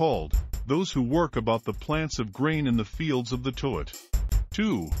they were called those who work about the plants of grain in the fields of the Tuat.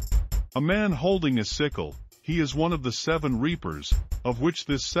 2. A man holding a sickle, he is one of the 7 reapers, of which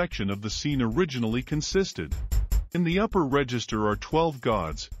this section of the scene originally consisted. In the upper register are 12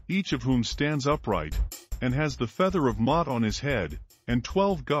 gods, each of whom stands upright, and has the feather of Mot on his head, and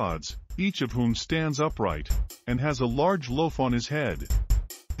 12 gods, each of whom stands upright, and has a large loaf on his head.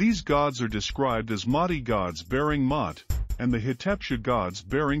 These gods are described as Mati gods bearing Mot, and the Hitepsha gods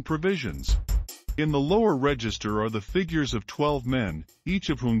bearing provisions. In the lower register are the figures of 12 men, each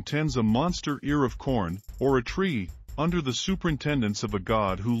of whom tends a monster ear of corn, or a tree, under the superintendence of a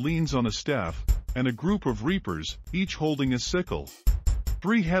god who leans on a staff, and a group of reapers, each holding a sickle.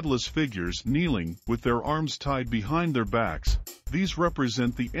 3 headless figures kneeling, with their arms tied behind their backs. These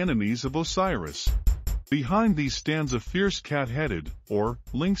represent the enemies of Osiris. Behind these stands a fierce cat-headed, or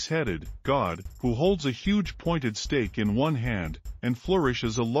lynx-headed, god, who holds a huge pointed stake in one hand, and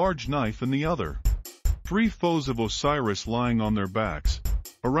flourishes a large knife in the other. 3 foes of Osiris lying on their backs.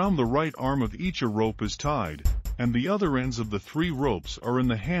 Around the right arm of each a rope is tied, and the other ends of the 3 ropes are in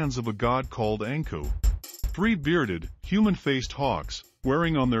the hands of a god called Anku. 3 bearded, human-faced hawks,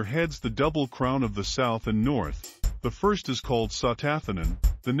 wearing on their heads the double crown of the south and north. The first is called Satathanan,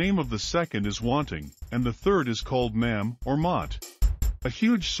 the name of the second is Wanting, and the third is called Mam, or Mot. A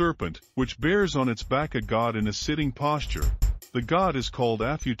huge serpent, which bears on its back a god in a sitting posture. The god is called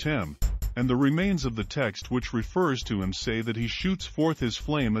Afutem, and the remains of the text which refers to him say that he shoots forth his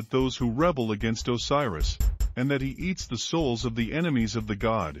flame at those who rebel against Osiris, and that he eats the souls of the enemies of the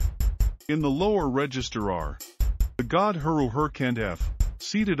god. In the lower register are the god Heru-Herkantef,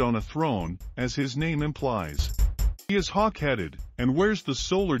 seated on a throne, as his name implies. He is hawk-headed, and wears the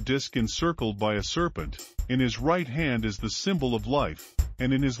solar disk encircled by a serpent. In his right hand is the symbol of life,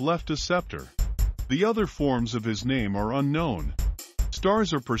 and in his left a scepter. The other forms of his name are unknown.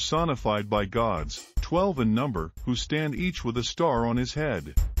 Stars are personified by gods, 12 in number, who stand each with a star on his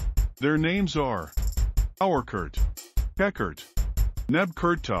head. Their names are Auerkurt, Kekert,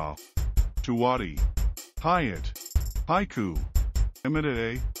 Nebkurta, Tuwadi, Hayat, Haiku,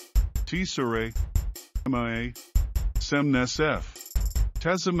 Emidae, Tisere, Emae, Semnesef,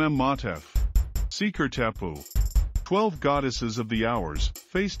 Tezemem-Motef, Seekertapu. 12 goddesses of the hours,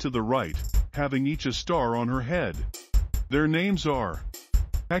 face to the right, having each a star on her head. Their names are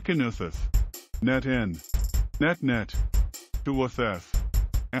Hekanutheth, Net-En, Net-Net, Tuatheth,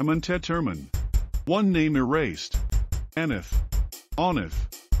 Amenteterman. One name erased. Aneth, Oneth,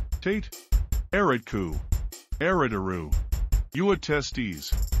 Tate, Eretku, Eretaru,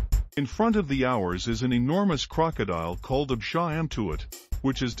 Uatestes. In front of the hours is an enormous crocodile called Absha-Amtuat,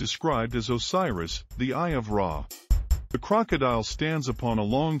 which is described as Osiris, the Eye of Ra. The crocodile stands upon a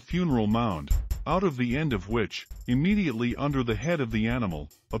long funeral mound, out of the end of which, immediately under the head of the animal,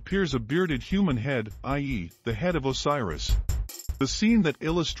 appears a bearded human head, i.e., the head of Osiris. The scene that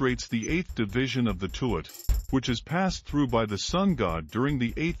illustrates the 8th division of the Tuat, which is passed through by the sun god during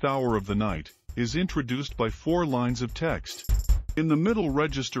the 8th hour of the night, is introduced by 4 lines of text. In the middle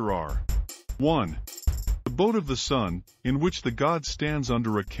register are 1. The boat of the sun, in which the god stands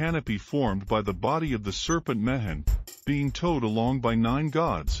under a canopy formed by the body of the serpent Mehen, being towed along by 9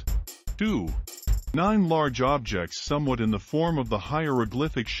 gods. 2. 9 large objects somewhat in the form of the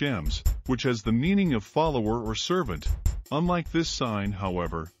hieroglyphic Shems, which has the meaning of follower or servant. Unlike this sign,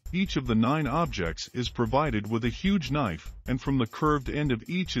 however, each of the 9 objects is provided with a huge knife, and from the curved end of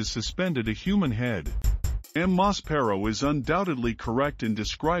each is suspended a human head. M. Maspero is undoubtedly correct in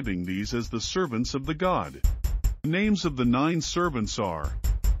describing these as the servants of the god. The names of the 9 servants are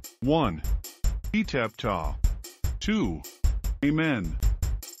 1. Hitepta, 2. Amen,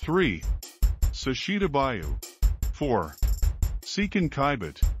 3. Sashitabayu, 4. Sekan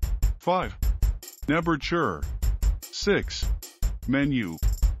Kaibet, 5. Neberchur, 6. Menu,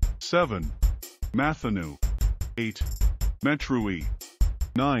 7. Mathanu, 8. Metrui,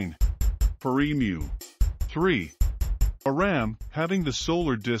 9. Perimu, 3. Aram, having the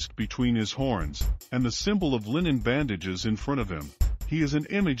solar disk between his horns, and the symbol of linen bandages in front of him. He is an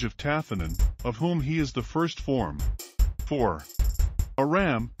image of Tathanan, of whom he is the first form. 4.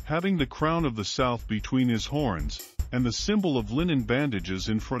 Aram, having the crown of the south between his horns, and the symbol of linen bandages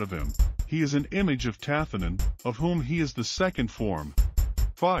in front of him. He is an image of Tathanan, of whom he is the second form.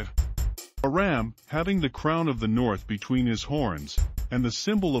 5. Aram, having the crown of the north between his horns, and the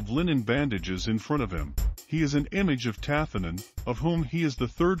symbol of linen bandages in front of him. He is an image of Tathanan, of whom he is the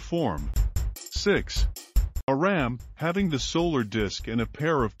third form. 6. Aram, having the solar disk and a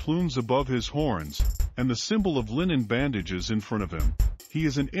pair of plumes above his horns, and the symbol of linen bandages in front of him. He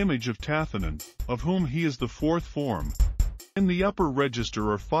is an image of Tathanan, of whom he is the fourth form. In the upper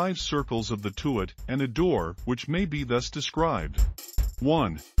register are 5 circles of the Tuat, and a door, which may be thus described.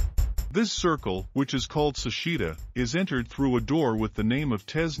 1. This circle, which is called Sashita, is entered through a door with the name of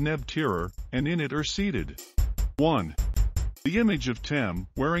Tez-Neb-Tirer, and in it are seated 1. The image of Tem,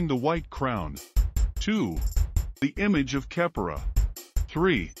 wearing the white crown. 2. The image of Khepera.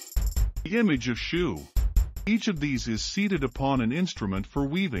 3. The image of Shu. Each of these is seated upon an instrument for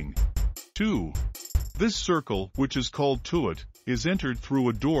weaving. 2. This circle, which is called Tuat, is entered through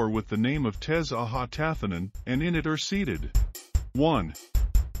a door with the name of Tez Aha Tathanan, and in it are seated 1.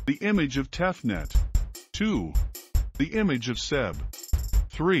 The image of Tefnet. 2. The image of Seb.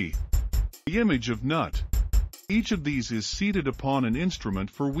 3. The image of Nut. Each of these is seated upon an instrument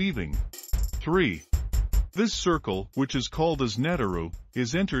for weaving. 3. This circle, which is called as Netaru,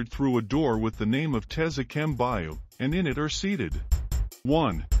 is entered through a door with the name of Tezakem Bayu, and in it are seated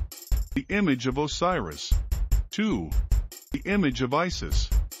 1. The image of Osiris. 2. The image of Isis.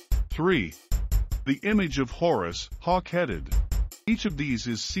 3. The image of Horus, hawk-headed. Each of these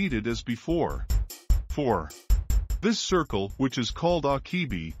is seated as before. 4. This circle, which is called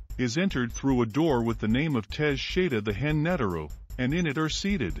Akibi, is entered through a door with the name of Tez Sheda the hen Netaru, and in it are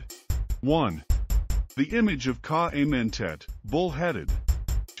seated 1. The image of Ka-Amentet, bull-headed.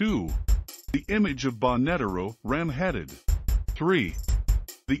 2. The image of Ba-Netaru, ram-headed. 3.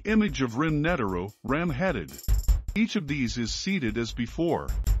 The image of Rim-Netaru, ram-headed. Each of these is seated as before.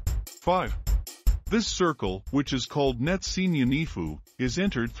 5. This circle, which is called Netsinyanifu, is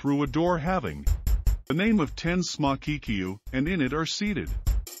entered through a door having the name of Ten Smakikiu, and in it are seated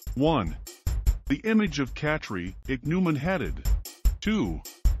 1. The image of Katri, Ichnuman-headed. 2.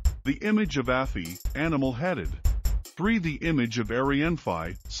 The image of Afi, animal-headed. 3. The image of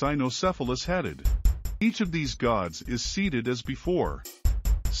Arienphi, cynocephalus-headed. Each of these gods is seated as before.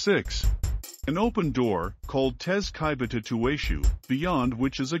 6. An open door, called Tez Kaibata beyond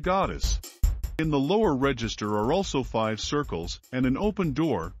which is a goddess. In the lower register are also 5 circles, and an open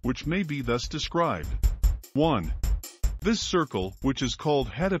door, which may be thus described. 1. This circle, which is called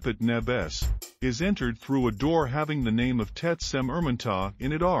Hedipet Nebes, is entered through a door having the name of Tet Sem Ermantah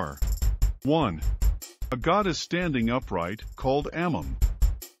in it are 1. A goddess standing upright, called Ammon.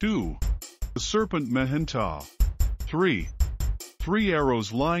 2. The serpent Mehentah. 3. 3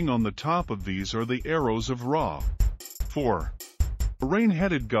 arrows lying on the top of these are the arrows of Ra. 4. A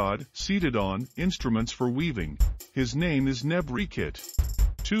rain-headed god, seated on instruments for weaving. His name is Nebrikit.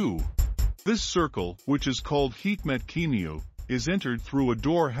 2. This circle, which is called Hikmet Kinyu, is entered through a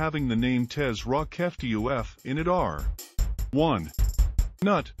door having the name Tez Ra Keftiuf in it are 1.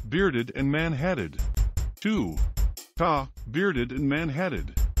 Nut, bearded and man-headed. 2. Ta, bearded and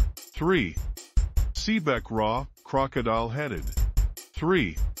man-headed. 3. Sebek Ra, crocodile-headed.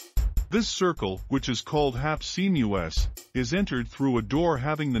 3. This circle, which is called Hapsimus, is entered through a door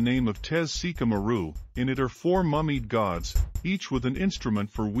having the name of Tez Sikamaru, in it are 4 mummied gods, each with an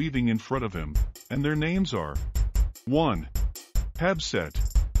instrument for weaving in front of him, and their names are 1. Hebset.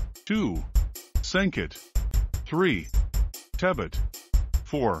 2. Senkit. 3. Tebet.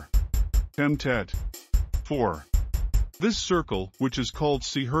 4. Temtet. 4. This circle, which is called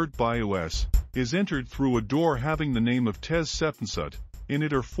Sihert Bios, is entered through a door having the name of Tez Sepensut, in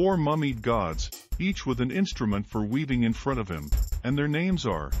it are 4 mummied gods, each with an instrument for weaving in front of him, and their names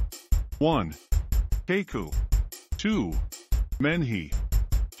are 1. Keku. 2. Menhi.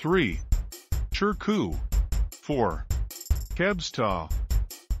 3. Churku. 4. Kebsta.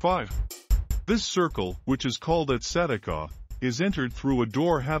 5. This circle, which is called Etsetika, is entered through a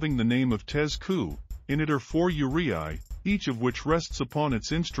door having the name of Tezku, in it are 4 uriai, each of which rests upon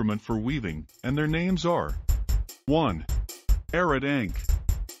its instrument for weaving, and their names are 1. Arid Ankh.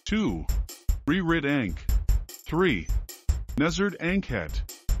 2. Ririd Ankh. 3. Nezard Ankhet.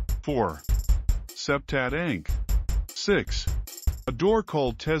 4. Septat Ankh. 6. A door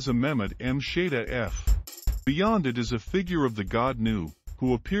called Tezamemet M. Sheda F. Beyond it is a figure of the god Nu,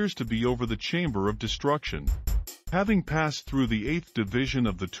 who appears to be over the chamber of destruction. Having passed through the 8th division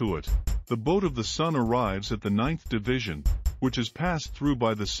of the Tuat, the boat of the sun arrives at the 9th division, which is passed through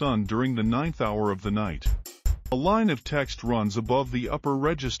by the sun during the 9th hour of the night. A line of text runs above the upper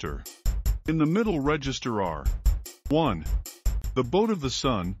register. In the middle register are 1. The boat of the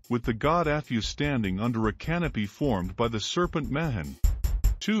sun, with the god Athu standing under a canopy formed by the serpent Mehen.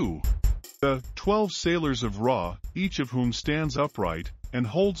 2. The 12 sailors of Ra, each of whom stands upright, and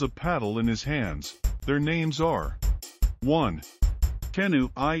holds a paddle in his hands. Their names are 1. Kenu,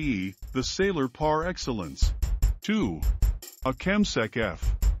 i.e., the sailor par excellence. 2. Akemsek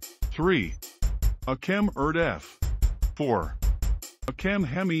F. 3. Akem Erd F. 4. Akem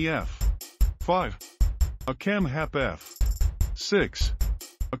Hemi F. 5. Akem Hep F. 6.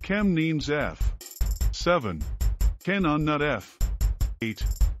 Akem Neems F. 7. Kenon Nut F. 8.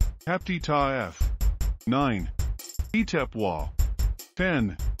 Haptita F. 9. Etepwa.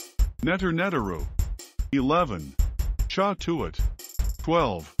 10. Neter Netaru. 11. Cha Tuat.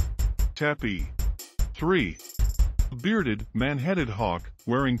 12. Tepi. 3. A bearded, man-headed hawk,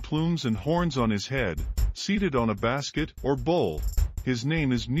 wearing plumes and horns on his head, seated on a basket or bowl. His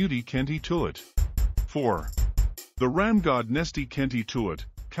name is Muti Kenti Tuat. 4. The ram god Nesti Kenti Tuat,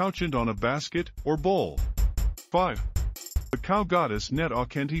 couchant on a basket or bowl. 5. The cow goddess Net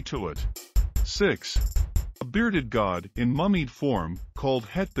Kenti Tuat. 6. A bearded god in mummied form, called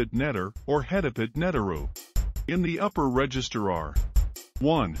Hetpit Netter or Hetepit Netteru. In the upper register are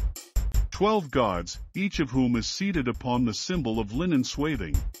 1. 12 gods, each of whom is seated upon the symbol of linen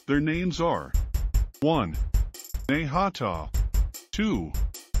swathing. Their names are 1. Nehata. 2.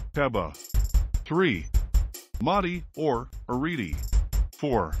 Teba. 3. Mati or Ariti.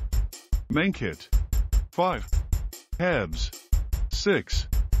 4. Menkit. 5. Hebs. 6.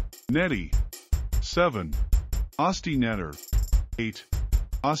 Neti. 7. Asti Netter. 8.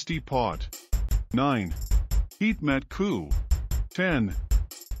 Asti Pot. 9. Heatmet Ku. 10.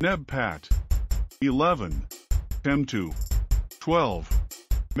 Nebpat. 11. Temtu. 12.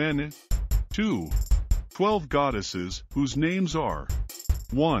 Men. 2. 12 goddesses, whose names are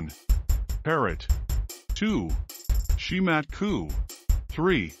 1. Parrot. 2. Shimat Ku.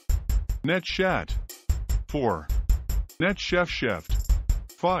 3. Netshat. 4. Netshefsheft.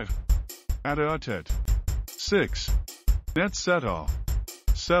 5. Ataatet. 6. Netseta.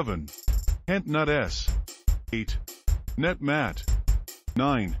 7. Hentnut 8. Netmat.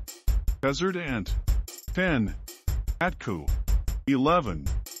 9. Desert Ant. 10. Atku. 11.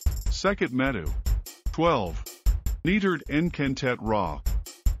 Sekit Metu. 12. Neetert Enkentet Ra.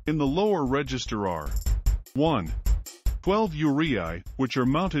 In the lower register are 1. 12 uriae, which are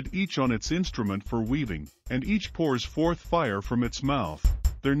mounted each on its instrument for weaving, and each pours forth fire from its mouth.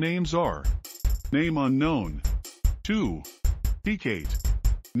 Their names are Name Unknown. 2. Hecate.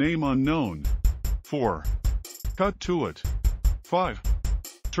 Name Unknown. 4. Cut to it. 5.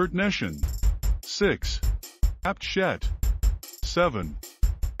 Turtneshan. 6. Aptshet. 7.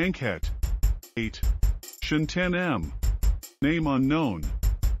 Enkhet. 8. Shinten M. Name Unknown.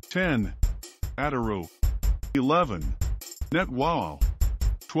 10. Ataru. 11. Netwao.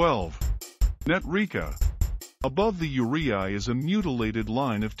 12. Netrika. Above the uriae is a mutilated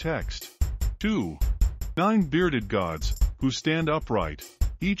line of text. 2. 9 bearded gods, who stand upright.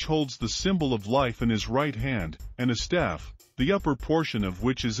 Each holds the symbol of life in his right hand, and a staff, the upper portion of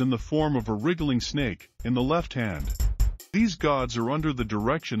which is in the form of a wriggling snake, in the left hand. These gods are under the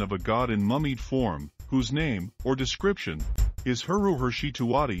direction of a god in mummied form, whose name, or description, is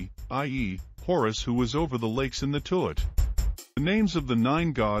Heru-Hershituati, i.e., Horus who was over the lakes in the Tuat. The names of the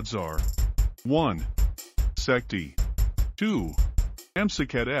 9 gods are 1. Sekti. 2.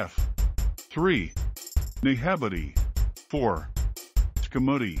 Emseket F. 3. Nehabati. 4.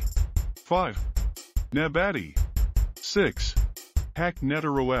 Tkamuti. 5. Nebati. 6. Hak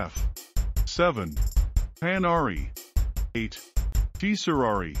Netero F. 7. Panari. 8.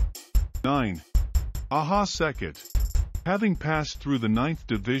 Tisarari. 9. Aha Sekit. Having passed through the 9th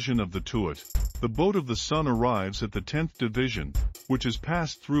division of the Tuat, the boat of the sun arrives at the 10th division, which is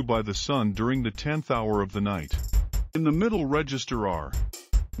passed through by the sun during the 10th hour of the night. In the middle register are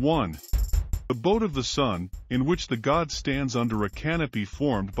 1. The boat of the sun, in which the god stands under a canopy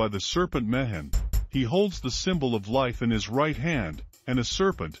formed by the serpent Mehen. He holds the symbol of life in his right hand, and a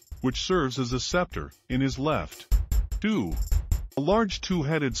serpent, which serves as a scepter, in his left. 2. A large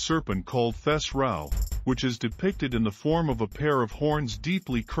two-headed serpent called Thes Rao, which is depicted in the form of a pair of horns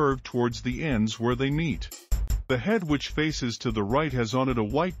deeply curved towards the ends where they meet. The head which faces to the right has on it a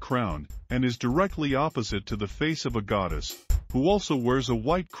white crown, and is directly opposite to the face of a goddess, who also wears a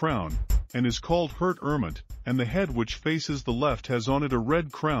white crown, and is called Hert Ermant, and the head which faces the left has on it a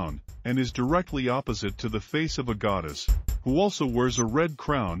red crown, and is directly opposite to the face of a goddess, who also wears a red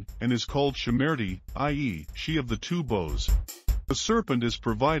crown, and is called Shemerti, i.e., she of the 2 bows. The serpent is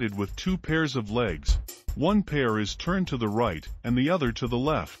provided with 2 pairs of legs. One pair is turned to the right, and the other to the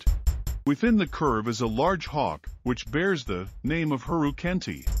left. Within the curve is a large hawk, which bears the name of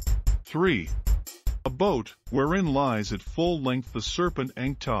Heru-Kenti. 3. A boat, wherein lies at full length the serpent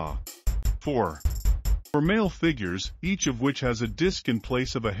Enkta. 4. For male figures, each of which has a disc in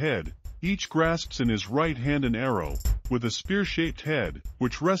place of a head, each grasps in his right hand an arrow, with a spear-shaped head,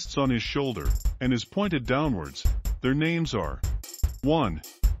 which rests on his shoulder, and is pointed downwards. Their names are 1.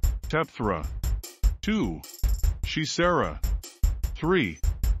 Tepthra. 2. Shisera. 3.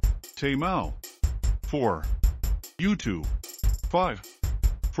 Taimau. 4. Utu. 5.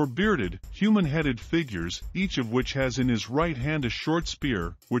 For bearded, human-headed figures, each of which has in his right hand a short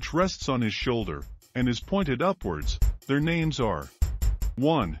spear, which rests on his shoulder, and is pointed upwards, their names are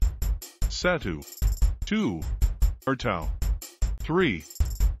 1. Satu. 2. Ertau. 3.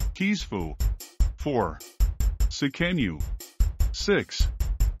 Kisfu. 4. Sikenu. 6.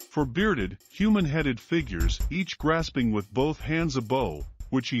 For bearded, human-headed figures, each grasping with both hands a bow,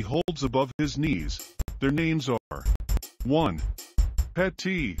 which he holds above his knees, their names are 1.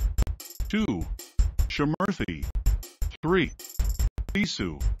 Peti, 2. Shamurthi, 3.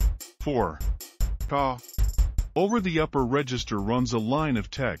 Visu, 4. Ka. Over the upper register runs a line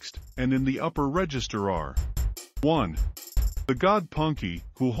of text, and in the upper register are 1. The god Punki,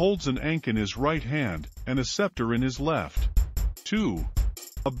 who holds an ankh in his right hand, and a scepter in his left. 2.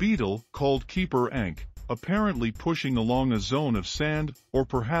 A beetle, called Keeper Ankh, apparently pushing along a zone of sand, or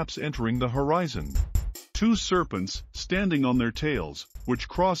perhaps entering the horizon. 2 serpents, standing on their tails, which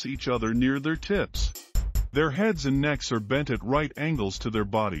cross each other near their tips. Their heads and necks are bent at right angles to their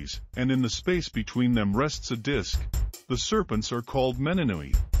bodies, and in the space between them rests a disc. The serpents are called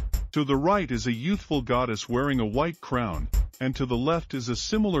Menenui. To the right is a youthful goddess wearing a white crown, and to the left is a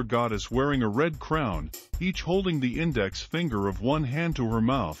similar goddess wearing a red crown, each holding the index finger of one hand to her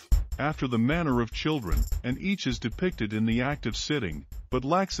mouth, after the manner of children, and each is depicted in the act of sitting, but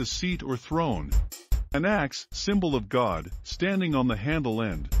lacks a seat or throne. An axe, symbol of God, standing on the handle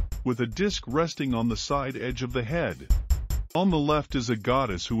end, with a disc resting on the side edge of the head. On the left is a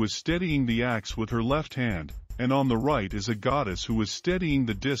goddess who is steadying the axe with her left hand, and on the right is a goddess who is steadying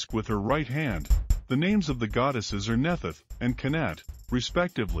the disc with her right hand. The names of the goddesses are Nethith and Kanat,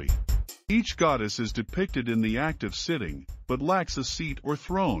 respectively. Each goddess is depicted in the act of sitting, but lacks a seat or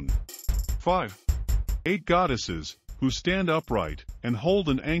throne. 5. 8 goddesses, who stand upright, and hold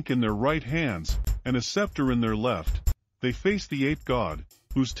an ankh in their right hands, and a scepter in their left. They face the 8th god,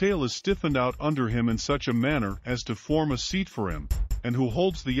 whose tail is stiffened out under him in such a manner as to form a seat for him, and who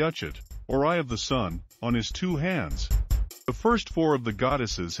holds the Uchit, or eye of the sun, on his 2 hands. The first 4 of the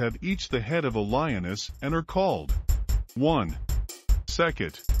goddesses have each the head of a lioness and are called 1.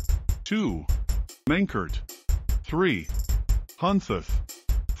 Sekhet, 2. Menkert, 3. Hunthuth,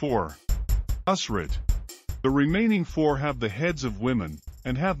 4. Usrit. The remaining 4 have the heads of women,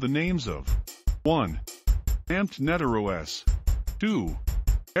 and have the names of 1. Amt Neteroes, 2.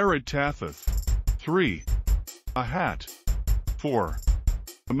 Erid Tathath, 3. Ahat, 4.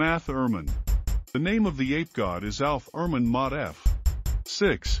 Amath Erman. The name of the 8th god is Alf Erman Mod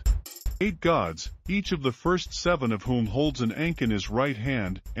 6. 8 gods, each of the first 7 of whom holds an ankh in his right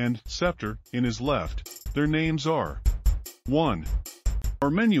hand, and scepter in his left. Their names are 1.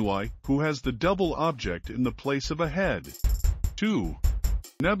 Armenui, who has the double object in the place of a head. 2.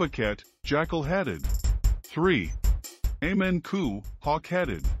 Nebuket, jackal-headed. 3. Amenku,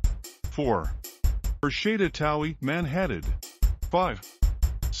 hawk-headed. 4. Urshadatawi, man-headed. 5.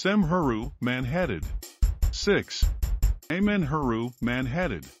 Semhuru, man-headed. 6. Amenhuru,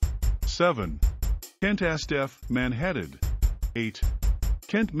 man-headed. 7. Kentastef, man-headed. 8.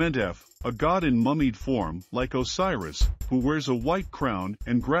 Kentmentef, a god in mummied form, like Osiris, who wears a white crown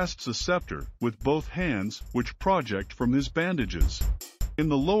and grasps a scepter with both hands, which project from his bandages. In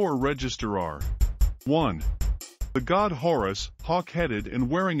the lower register are 1. The god Horus, hawk-headed and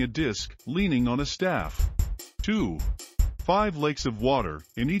wearing a disc, leaning on a staff. 2. 5 lakes of water,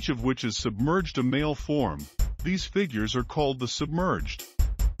 in each of which is submerged a male form. These figures are called the submerged.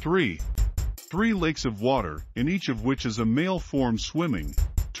 3. 3 lakes of water, in each of which is a male form swimming,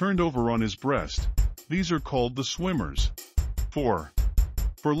 turned over on his breast. These are called the swimmers. 4.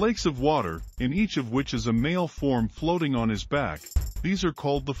 4 lakes of water, in each of which is a male form floating on his back. These are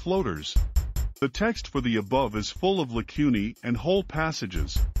called the floaters. The text for the above is full of lacunae, and whole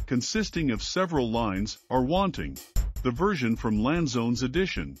passages, consisting of several lines, are wanting. The version from Lanzone's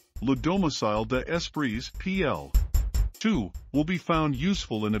edition, Le Domicile des Esprits, pl. 2, will be found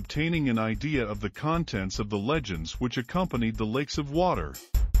useful in obtaining an idea of the contents of the legends which accompanied the lakes of water.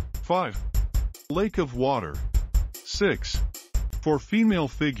 5. Lake of water. 6. 4 female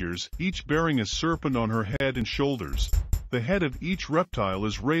figures, each bearing a serpent on her head and shoulders. The head of each reptile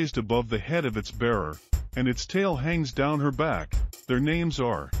is raised above the head of its bearer, and its tail hangs down her back. Their names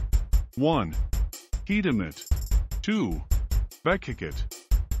are 1. Hedamit, 2. Bekikit,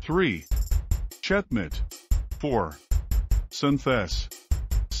 3. Chetmit, 4. Sunthes,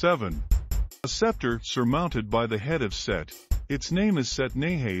 7. A scepter surmounted by the head of Set. Its name is Set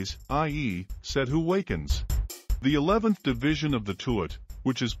Nehes, i.e., Set who wakens. The 11th division of the Tuat,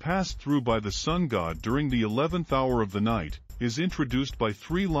 which is passed through by the sun god during the 11th hour of the night, is introduced by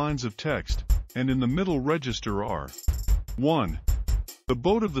 3 lines of text, and in the middle register are 1. The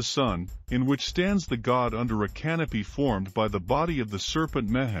boat of the sun, in which stands the god under a canopy formed by the body of the serpent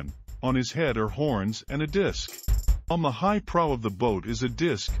Mehen. On his head are horns and a disc. On the high prow of the boat is a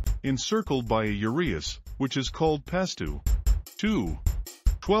disc, encircled by a uraeus, which is called Pestu. 2.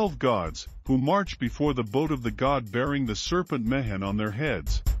 12 gods, who march before the boat of the god bearing the serpent Mehen on their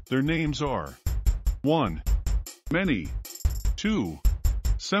heads. their names are 1. Many, 2.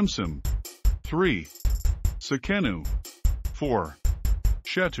 Semsim, 3. Sekenu, 4.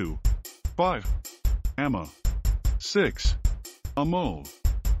 Shetu, 5. Amma, 6. Amo,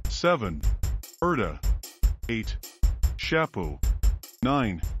 7. Erda, 8. Shapu,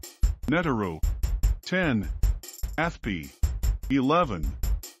 9. Netero, 10. Athpi, 11.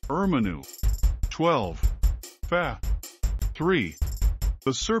 Ermanu, 12. Fa, 3.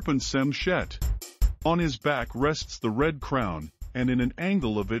 The serpent Semshet. On his back rests the red crown, and in an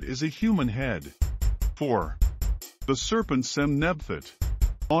angle of it is a human head. 4. The serpent Semnebthit.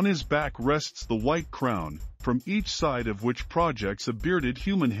 On his back rests the white crown, from each side of which projects a bearded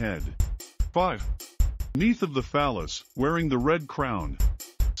human head. 5. Neath of the phallus, wearing the red crown.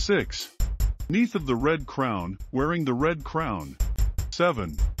 6. Neath of the red crown, wearing the red crown.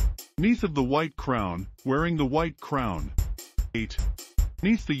 7. Neath of the white crown, wearing the white crown. 8.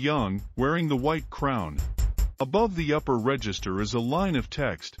 Neath the young, wearing the white crown. Above the upper register is a line of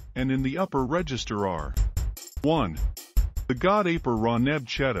text, and in the upper register are 1. The god Aper Ra-Neb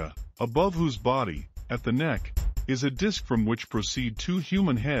Cheta, above whose body, at the neck, is a disc from which proceed 2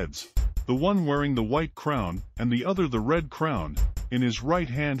 human heads, the one wearing the white crown, and the other the red crown. In his right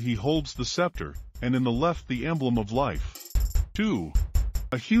hand he holds the scepter, and in the left the emblem of life. 2.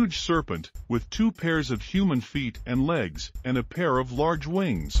 A huge serpent, with 2 pairs of human feet and legs, and a pair of large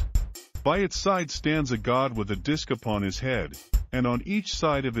wings. By its side stands a god with a disc upon his head, and on each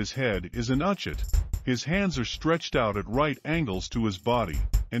side of his head is an uchet. His hands are stretched out at right angles to his body,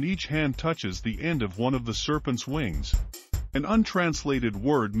 and each hand touches the end of one of the serpent's wings. An untranslated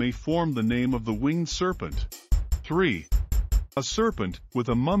word may form the name of the winged serpent. 3. A serpent, with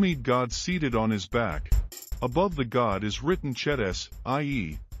a mummied god seated on his back. Above the god is written Chetes,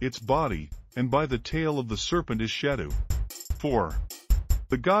 i.e., its body, and by the tail of the serpent is Shetu. 4.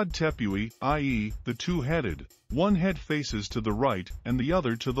 The god Tepui, i.e., the two-headed, one head faces to the right and the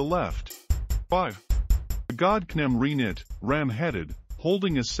other to the left. 5. The god Knem Renit, ram-headed,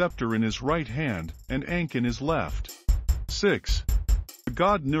 holding a scepter in his right hand and Ankh in his left. 6. The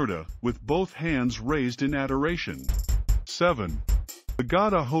god Nurta, with both hands raised in adoration. 7. The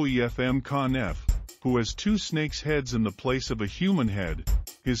god Ahoefm Kanef, who has 2 snakes' heads in the place of a human head,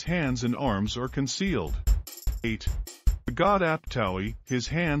 his hands and arms are concealed. 8. The god Aptaui, his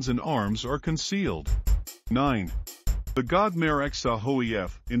hands and arms are concealed. 9. The god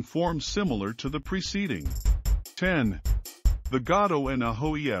Merexahoef, in form similar to the preceding. 10. The god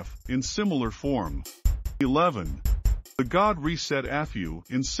Onahoef, in similar form. 11. The god Reset Afu,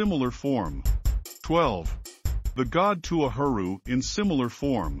 in similar form. 12. The god Tuahuru, in similar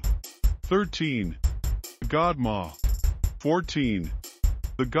form. 13. The god Ma. 14.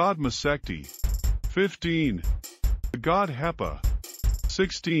 The god Masekti. 15. The god Hepa.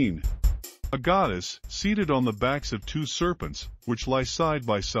 16. A goddess, seated on the backs of 2 serpents, which lie side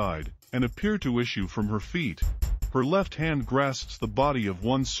by side, and appear to issue from her feet. Her left hand grasps the body of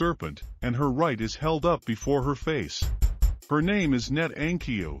one serpent, and her right is held up before her face. Her name is Net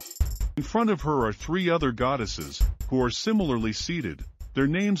Ankio. In front of her are 3 other goddesses, who are similarly seated. Their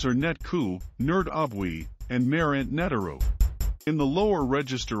names are Netku, Nerd Abwi, and Merant Netero. In the lower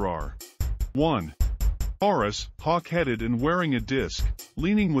register are 1. Horus, hawk-headed and wearing a disc,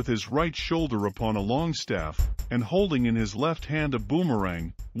 leaning with his right shoulder upon a long staff, and holding in his left hand a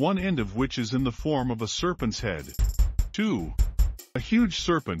boomerang, one end of which is in the form of a serpent's head. 2. A huge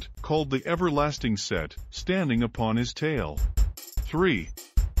serpent, called the Everlasting Set, standing upon his tail. 3.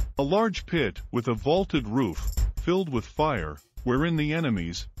 A large pit, with a vaulted roof, filled with fire, wherein the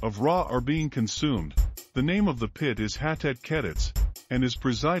enemies of Ra are being consumed. The name of the pit is Hatet Ketets, and is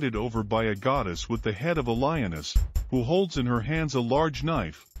presided over by a goddess with the head of a lioness, who holds in her hands a large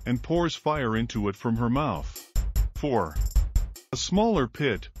knife, and pours fire into it from her mouth. 4. A smaller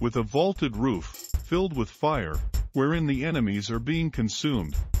pit, with a vaulted roof, filled with fire, wherein the enemies are being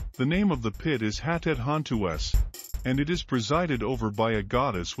consumed. The name of the pit is Hatet Hantues, and it is presided over by a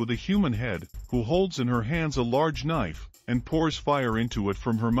goddess with a human head, who holds in her hands a large knife, and pours fire into it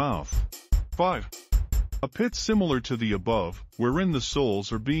from her mouth. 5. A pit similar to the above, wherein the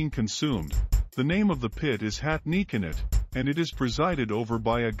souls are being consumed. The name of the pit is Hat Nikanet, and it is presided over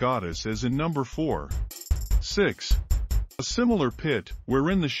by a goddess as in number 4. 6. A similar pit,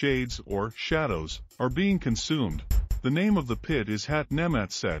 wherein the shades, or shadows, are being consumed. The name of the pit is Hat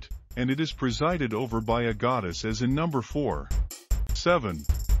Nematset, and it is presided over by a goddess as in number 4. 7.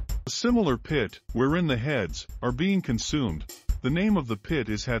 A similar pit, wherein the heads, are being consumed. The name of the pit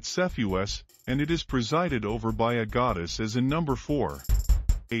is Hatsephues, and it is presided over by a goddess as in number 4.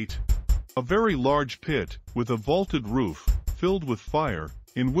 8. A very large pit, with a vaulted roof, filled with fire,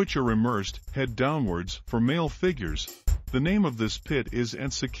 in which are immersed, head downwards, for male figures. The name of this pit is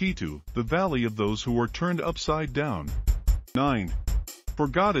Antsekitu, the valley of those who are turned upside down. 9. For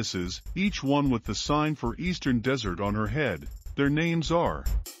goddesses, each one with the sign for eastern desert on her head, their names are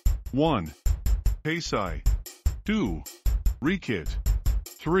 1. Pesai, 2. Rikit,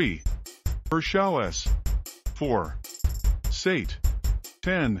 3. Hershaues, 4. Sate,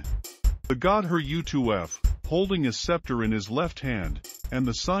 10. The god Her-U-2F, holding a scepter in his left hand, and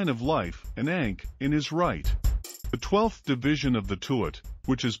the sign of life, an Ankh, in his right. The 12th division of the Tuat,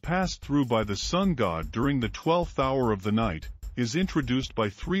 which is passed through by the sun god during the 12th hour of the night, is introduced by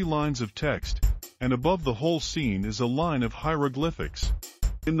 3 lines of text, and above the whole scene is a line of hieroglyphics.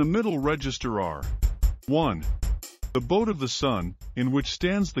 In the middle register are 1. The boat of the sun, in which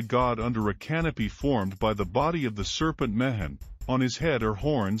stands the god under a canopy formed by the body of the serpent Mehen. On his head are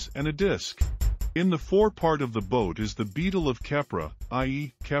horns and a disc. In the forepart of the boat is the beetle of Khepra,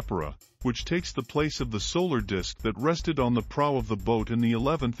 i.e., Khepra, which takes the place of the solar disk that rested on the prow of the boat in the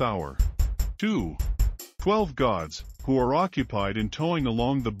 11th hour. 2. 12 gods, who are occupied in towing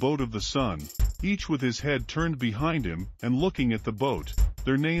along the boat of the sun, each with his head turned behind him and looking at the boat.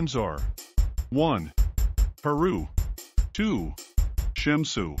 Their names are 1. Peru, 2.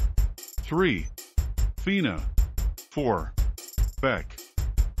 Shemsu, 3. Fina, 4. Bek,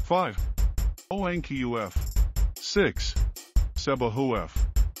 5. Oankuf, 6. Sebahuef,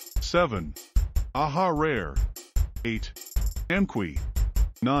 7. Aharer, 8. Emqui,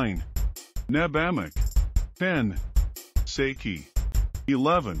 9. Nebamek, 10. Seki,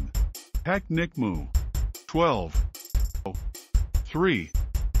 11. Haknikmu, 12. 3.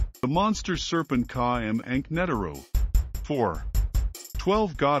 The monster serpent Ka-M Ankh-Neteru, 4.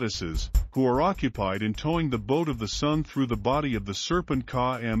 12 goddesses, who are occupied in towing the boat of the sun through the body of the serpent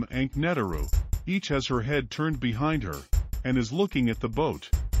Ka-M Ankh-Neteru. Each has her head turned behind her, and is looking at the boat.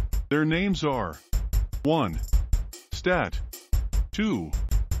 Their names are 1. Stat, 2.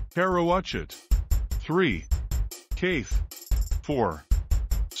 Karawachet, 3. Kaith, 4.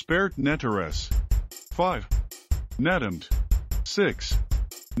 Spert Neteres, 5. Nedamt, 6.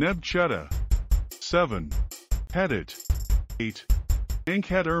 Nebcheta, 7. Hedit, 8.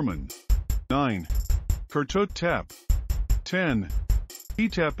 Ankhet Erman, 9. Kertut Tap, 10.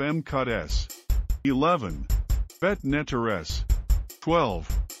 Etap M Kades, 11. Bet Neteres, 12.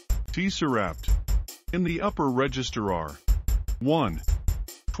 Tsarapt. In the upper register are 1.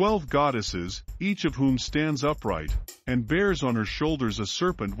 12 goddesses, each of whom stands upright, and bears on her shoulders a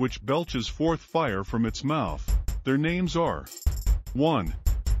serpent which belches forth fire from its mouth. Their names are 1.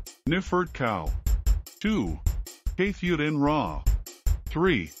 Nifert Cow, 2. Kathudin Ra,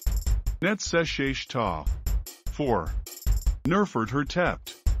 3. Netseshesh Ta, 4. Nerfert Her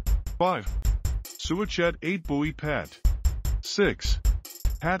Tept, 5. Suachet 8 Bui Pet, 6.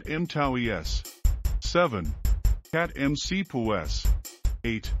 Hat M Tawies, 7. Cat M Sipues,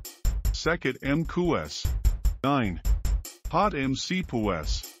 8. Seket M Kues, 9. Hot M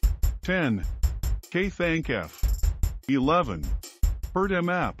Sipues, 10. Kathankf, 11. Herd M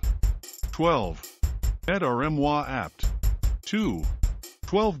App, 12. Ed R M Wa Apt, 2.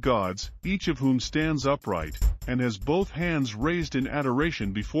 12 gods, each of whom stands upright, and has both hands raised in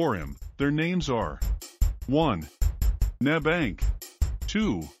adoration before him. Their names are 1. Nebank,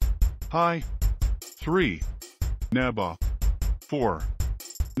 2. Hai, 3. Neba, 4.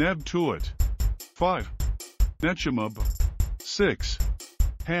 Nebtuat, 5. Nechemub, 6.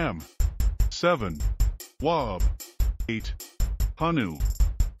 Ham, 7. Waab, 8. Hanu,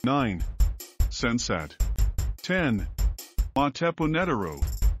 9. Sensat, 10. Mateponeteru,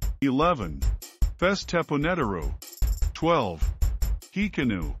 11. Festeponeteru, 12.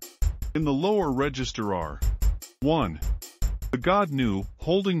 Hikanu. In the lower register are 1. The god Nu,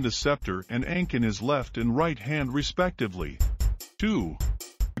 holding the scepter and Ankh in his left and right hand respectively. 2.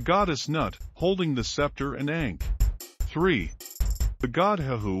 The goddess Nut, holding the scepter and Ankh. 3. The god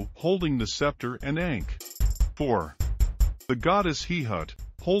Hahu, holding the scepter and Ankh. 4. The goddess Hehut,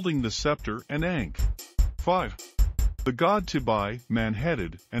 holding the scepter and Ankh. 5. The god Tibai,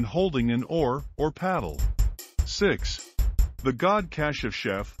 man-headed, and holding an oar, or paddle. 6. The god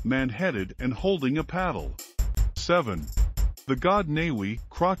Kashafshef, man-headed and holding a paddle. 7. The god Nawi,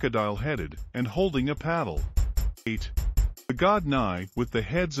 crocodile-headed, and holding a paddle. 8. The god Nai, with the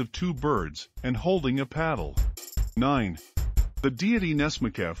heads of 2 birds, and holding a paddle. 9. The deity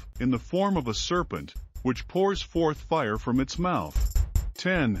Nesmakef, in the form of a serpent, which pours forth fire from its mouth.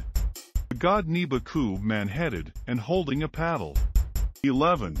 10. The god Nebaku, man-headed, and holding a paddle.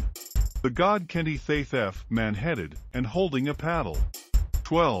 11. The god Kenti-Thathef, man-headed, and holding a paddle.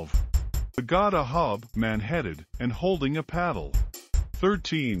 12. The god Ahab, man-headed, and holding a paddle.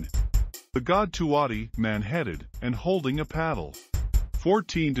 13. The god Tuati, man-headed, and holding a paddle.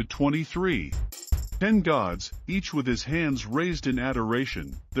 14 to 23. 10 gods, each with his hands raised in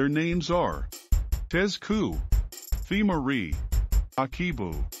adoration. Their names are Tezku, Themari,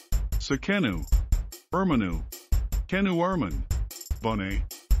 Akibu, Sekenu, Ermanu, Kenu Erman, Bone,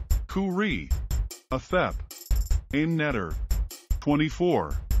 Kuri, Athep, Aimneter.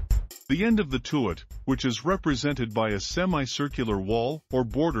 24. The end of the Tuat, which is represented by a semicircular wall or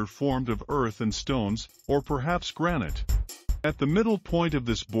border formed of earth and stones, or perhaps granite. At the middle point of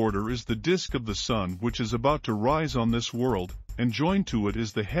this border is the disk of the sun which is about to rise on this world, and joined to it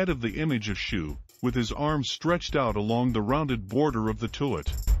is the head of the image of Shu, with his arms stretched out along the rounded border of the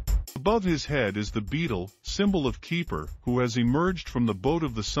Tuat. Above his head is the beetle, symbol of keeper, who has emerged from the boat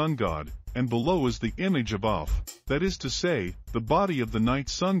of the sun god, and below is the image of Auf, that is to say, the body of the night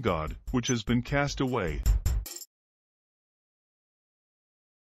sun god, which has been cast away.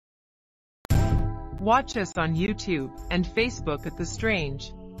 Watch us on YouTube and Facebook at The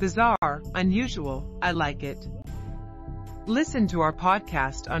Strange, Bizarre, Unusual, I Like It. Listen to our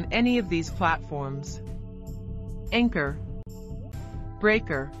podcast on any of these platforms: Anchor,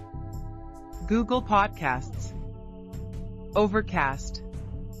 Breaker, Google Podcasts, Overcast,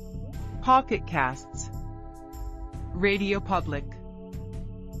 Pocket Casts, RadioPublic,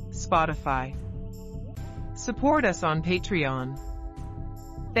 Spotify. Support us on Patreon.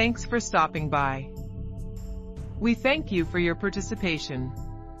 Thanks for stopping by. We thank you for your participation.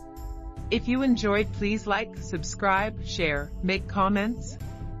 If you enjoyed, please like, subscribe, share, make comments.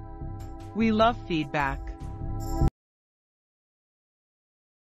 We love feedback.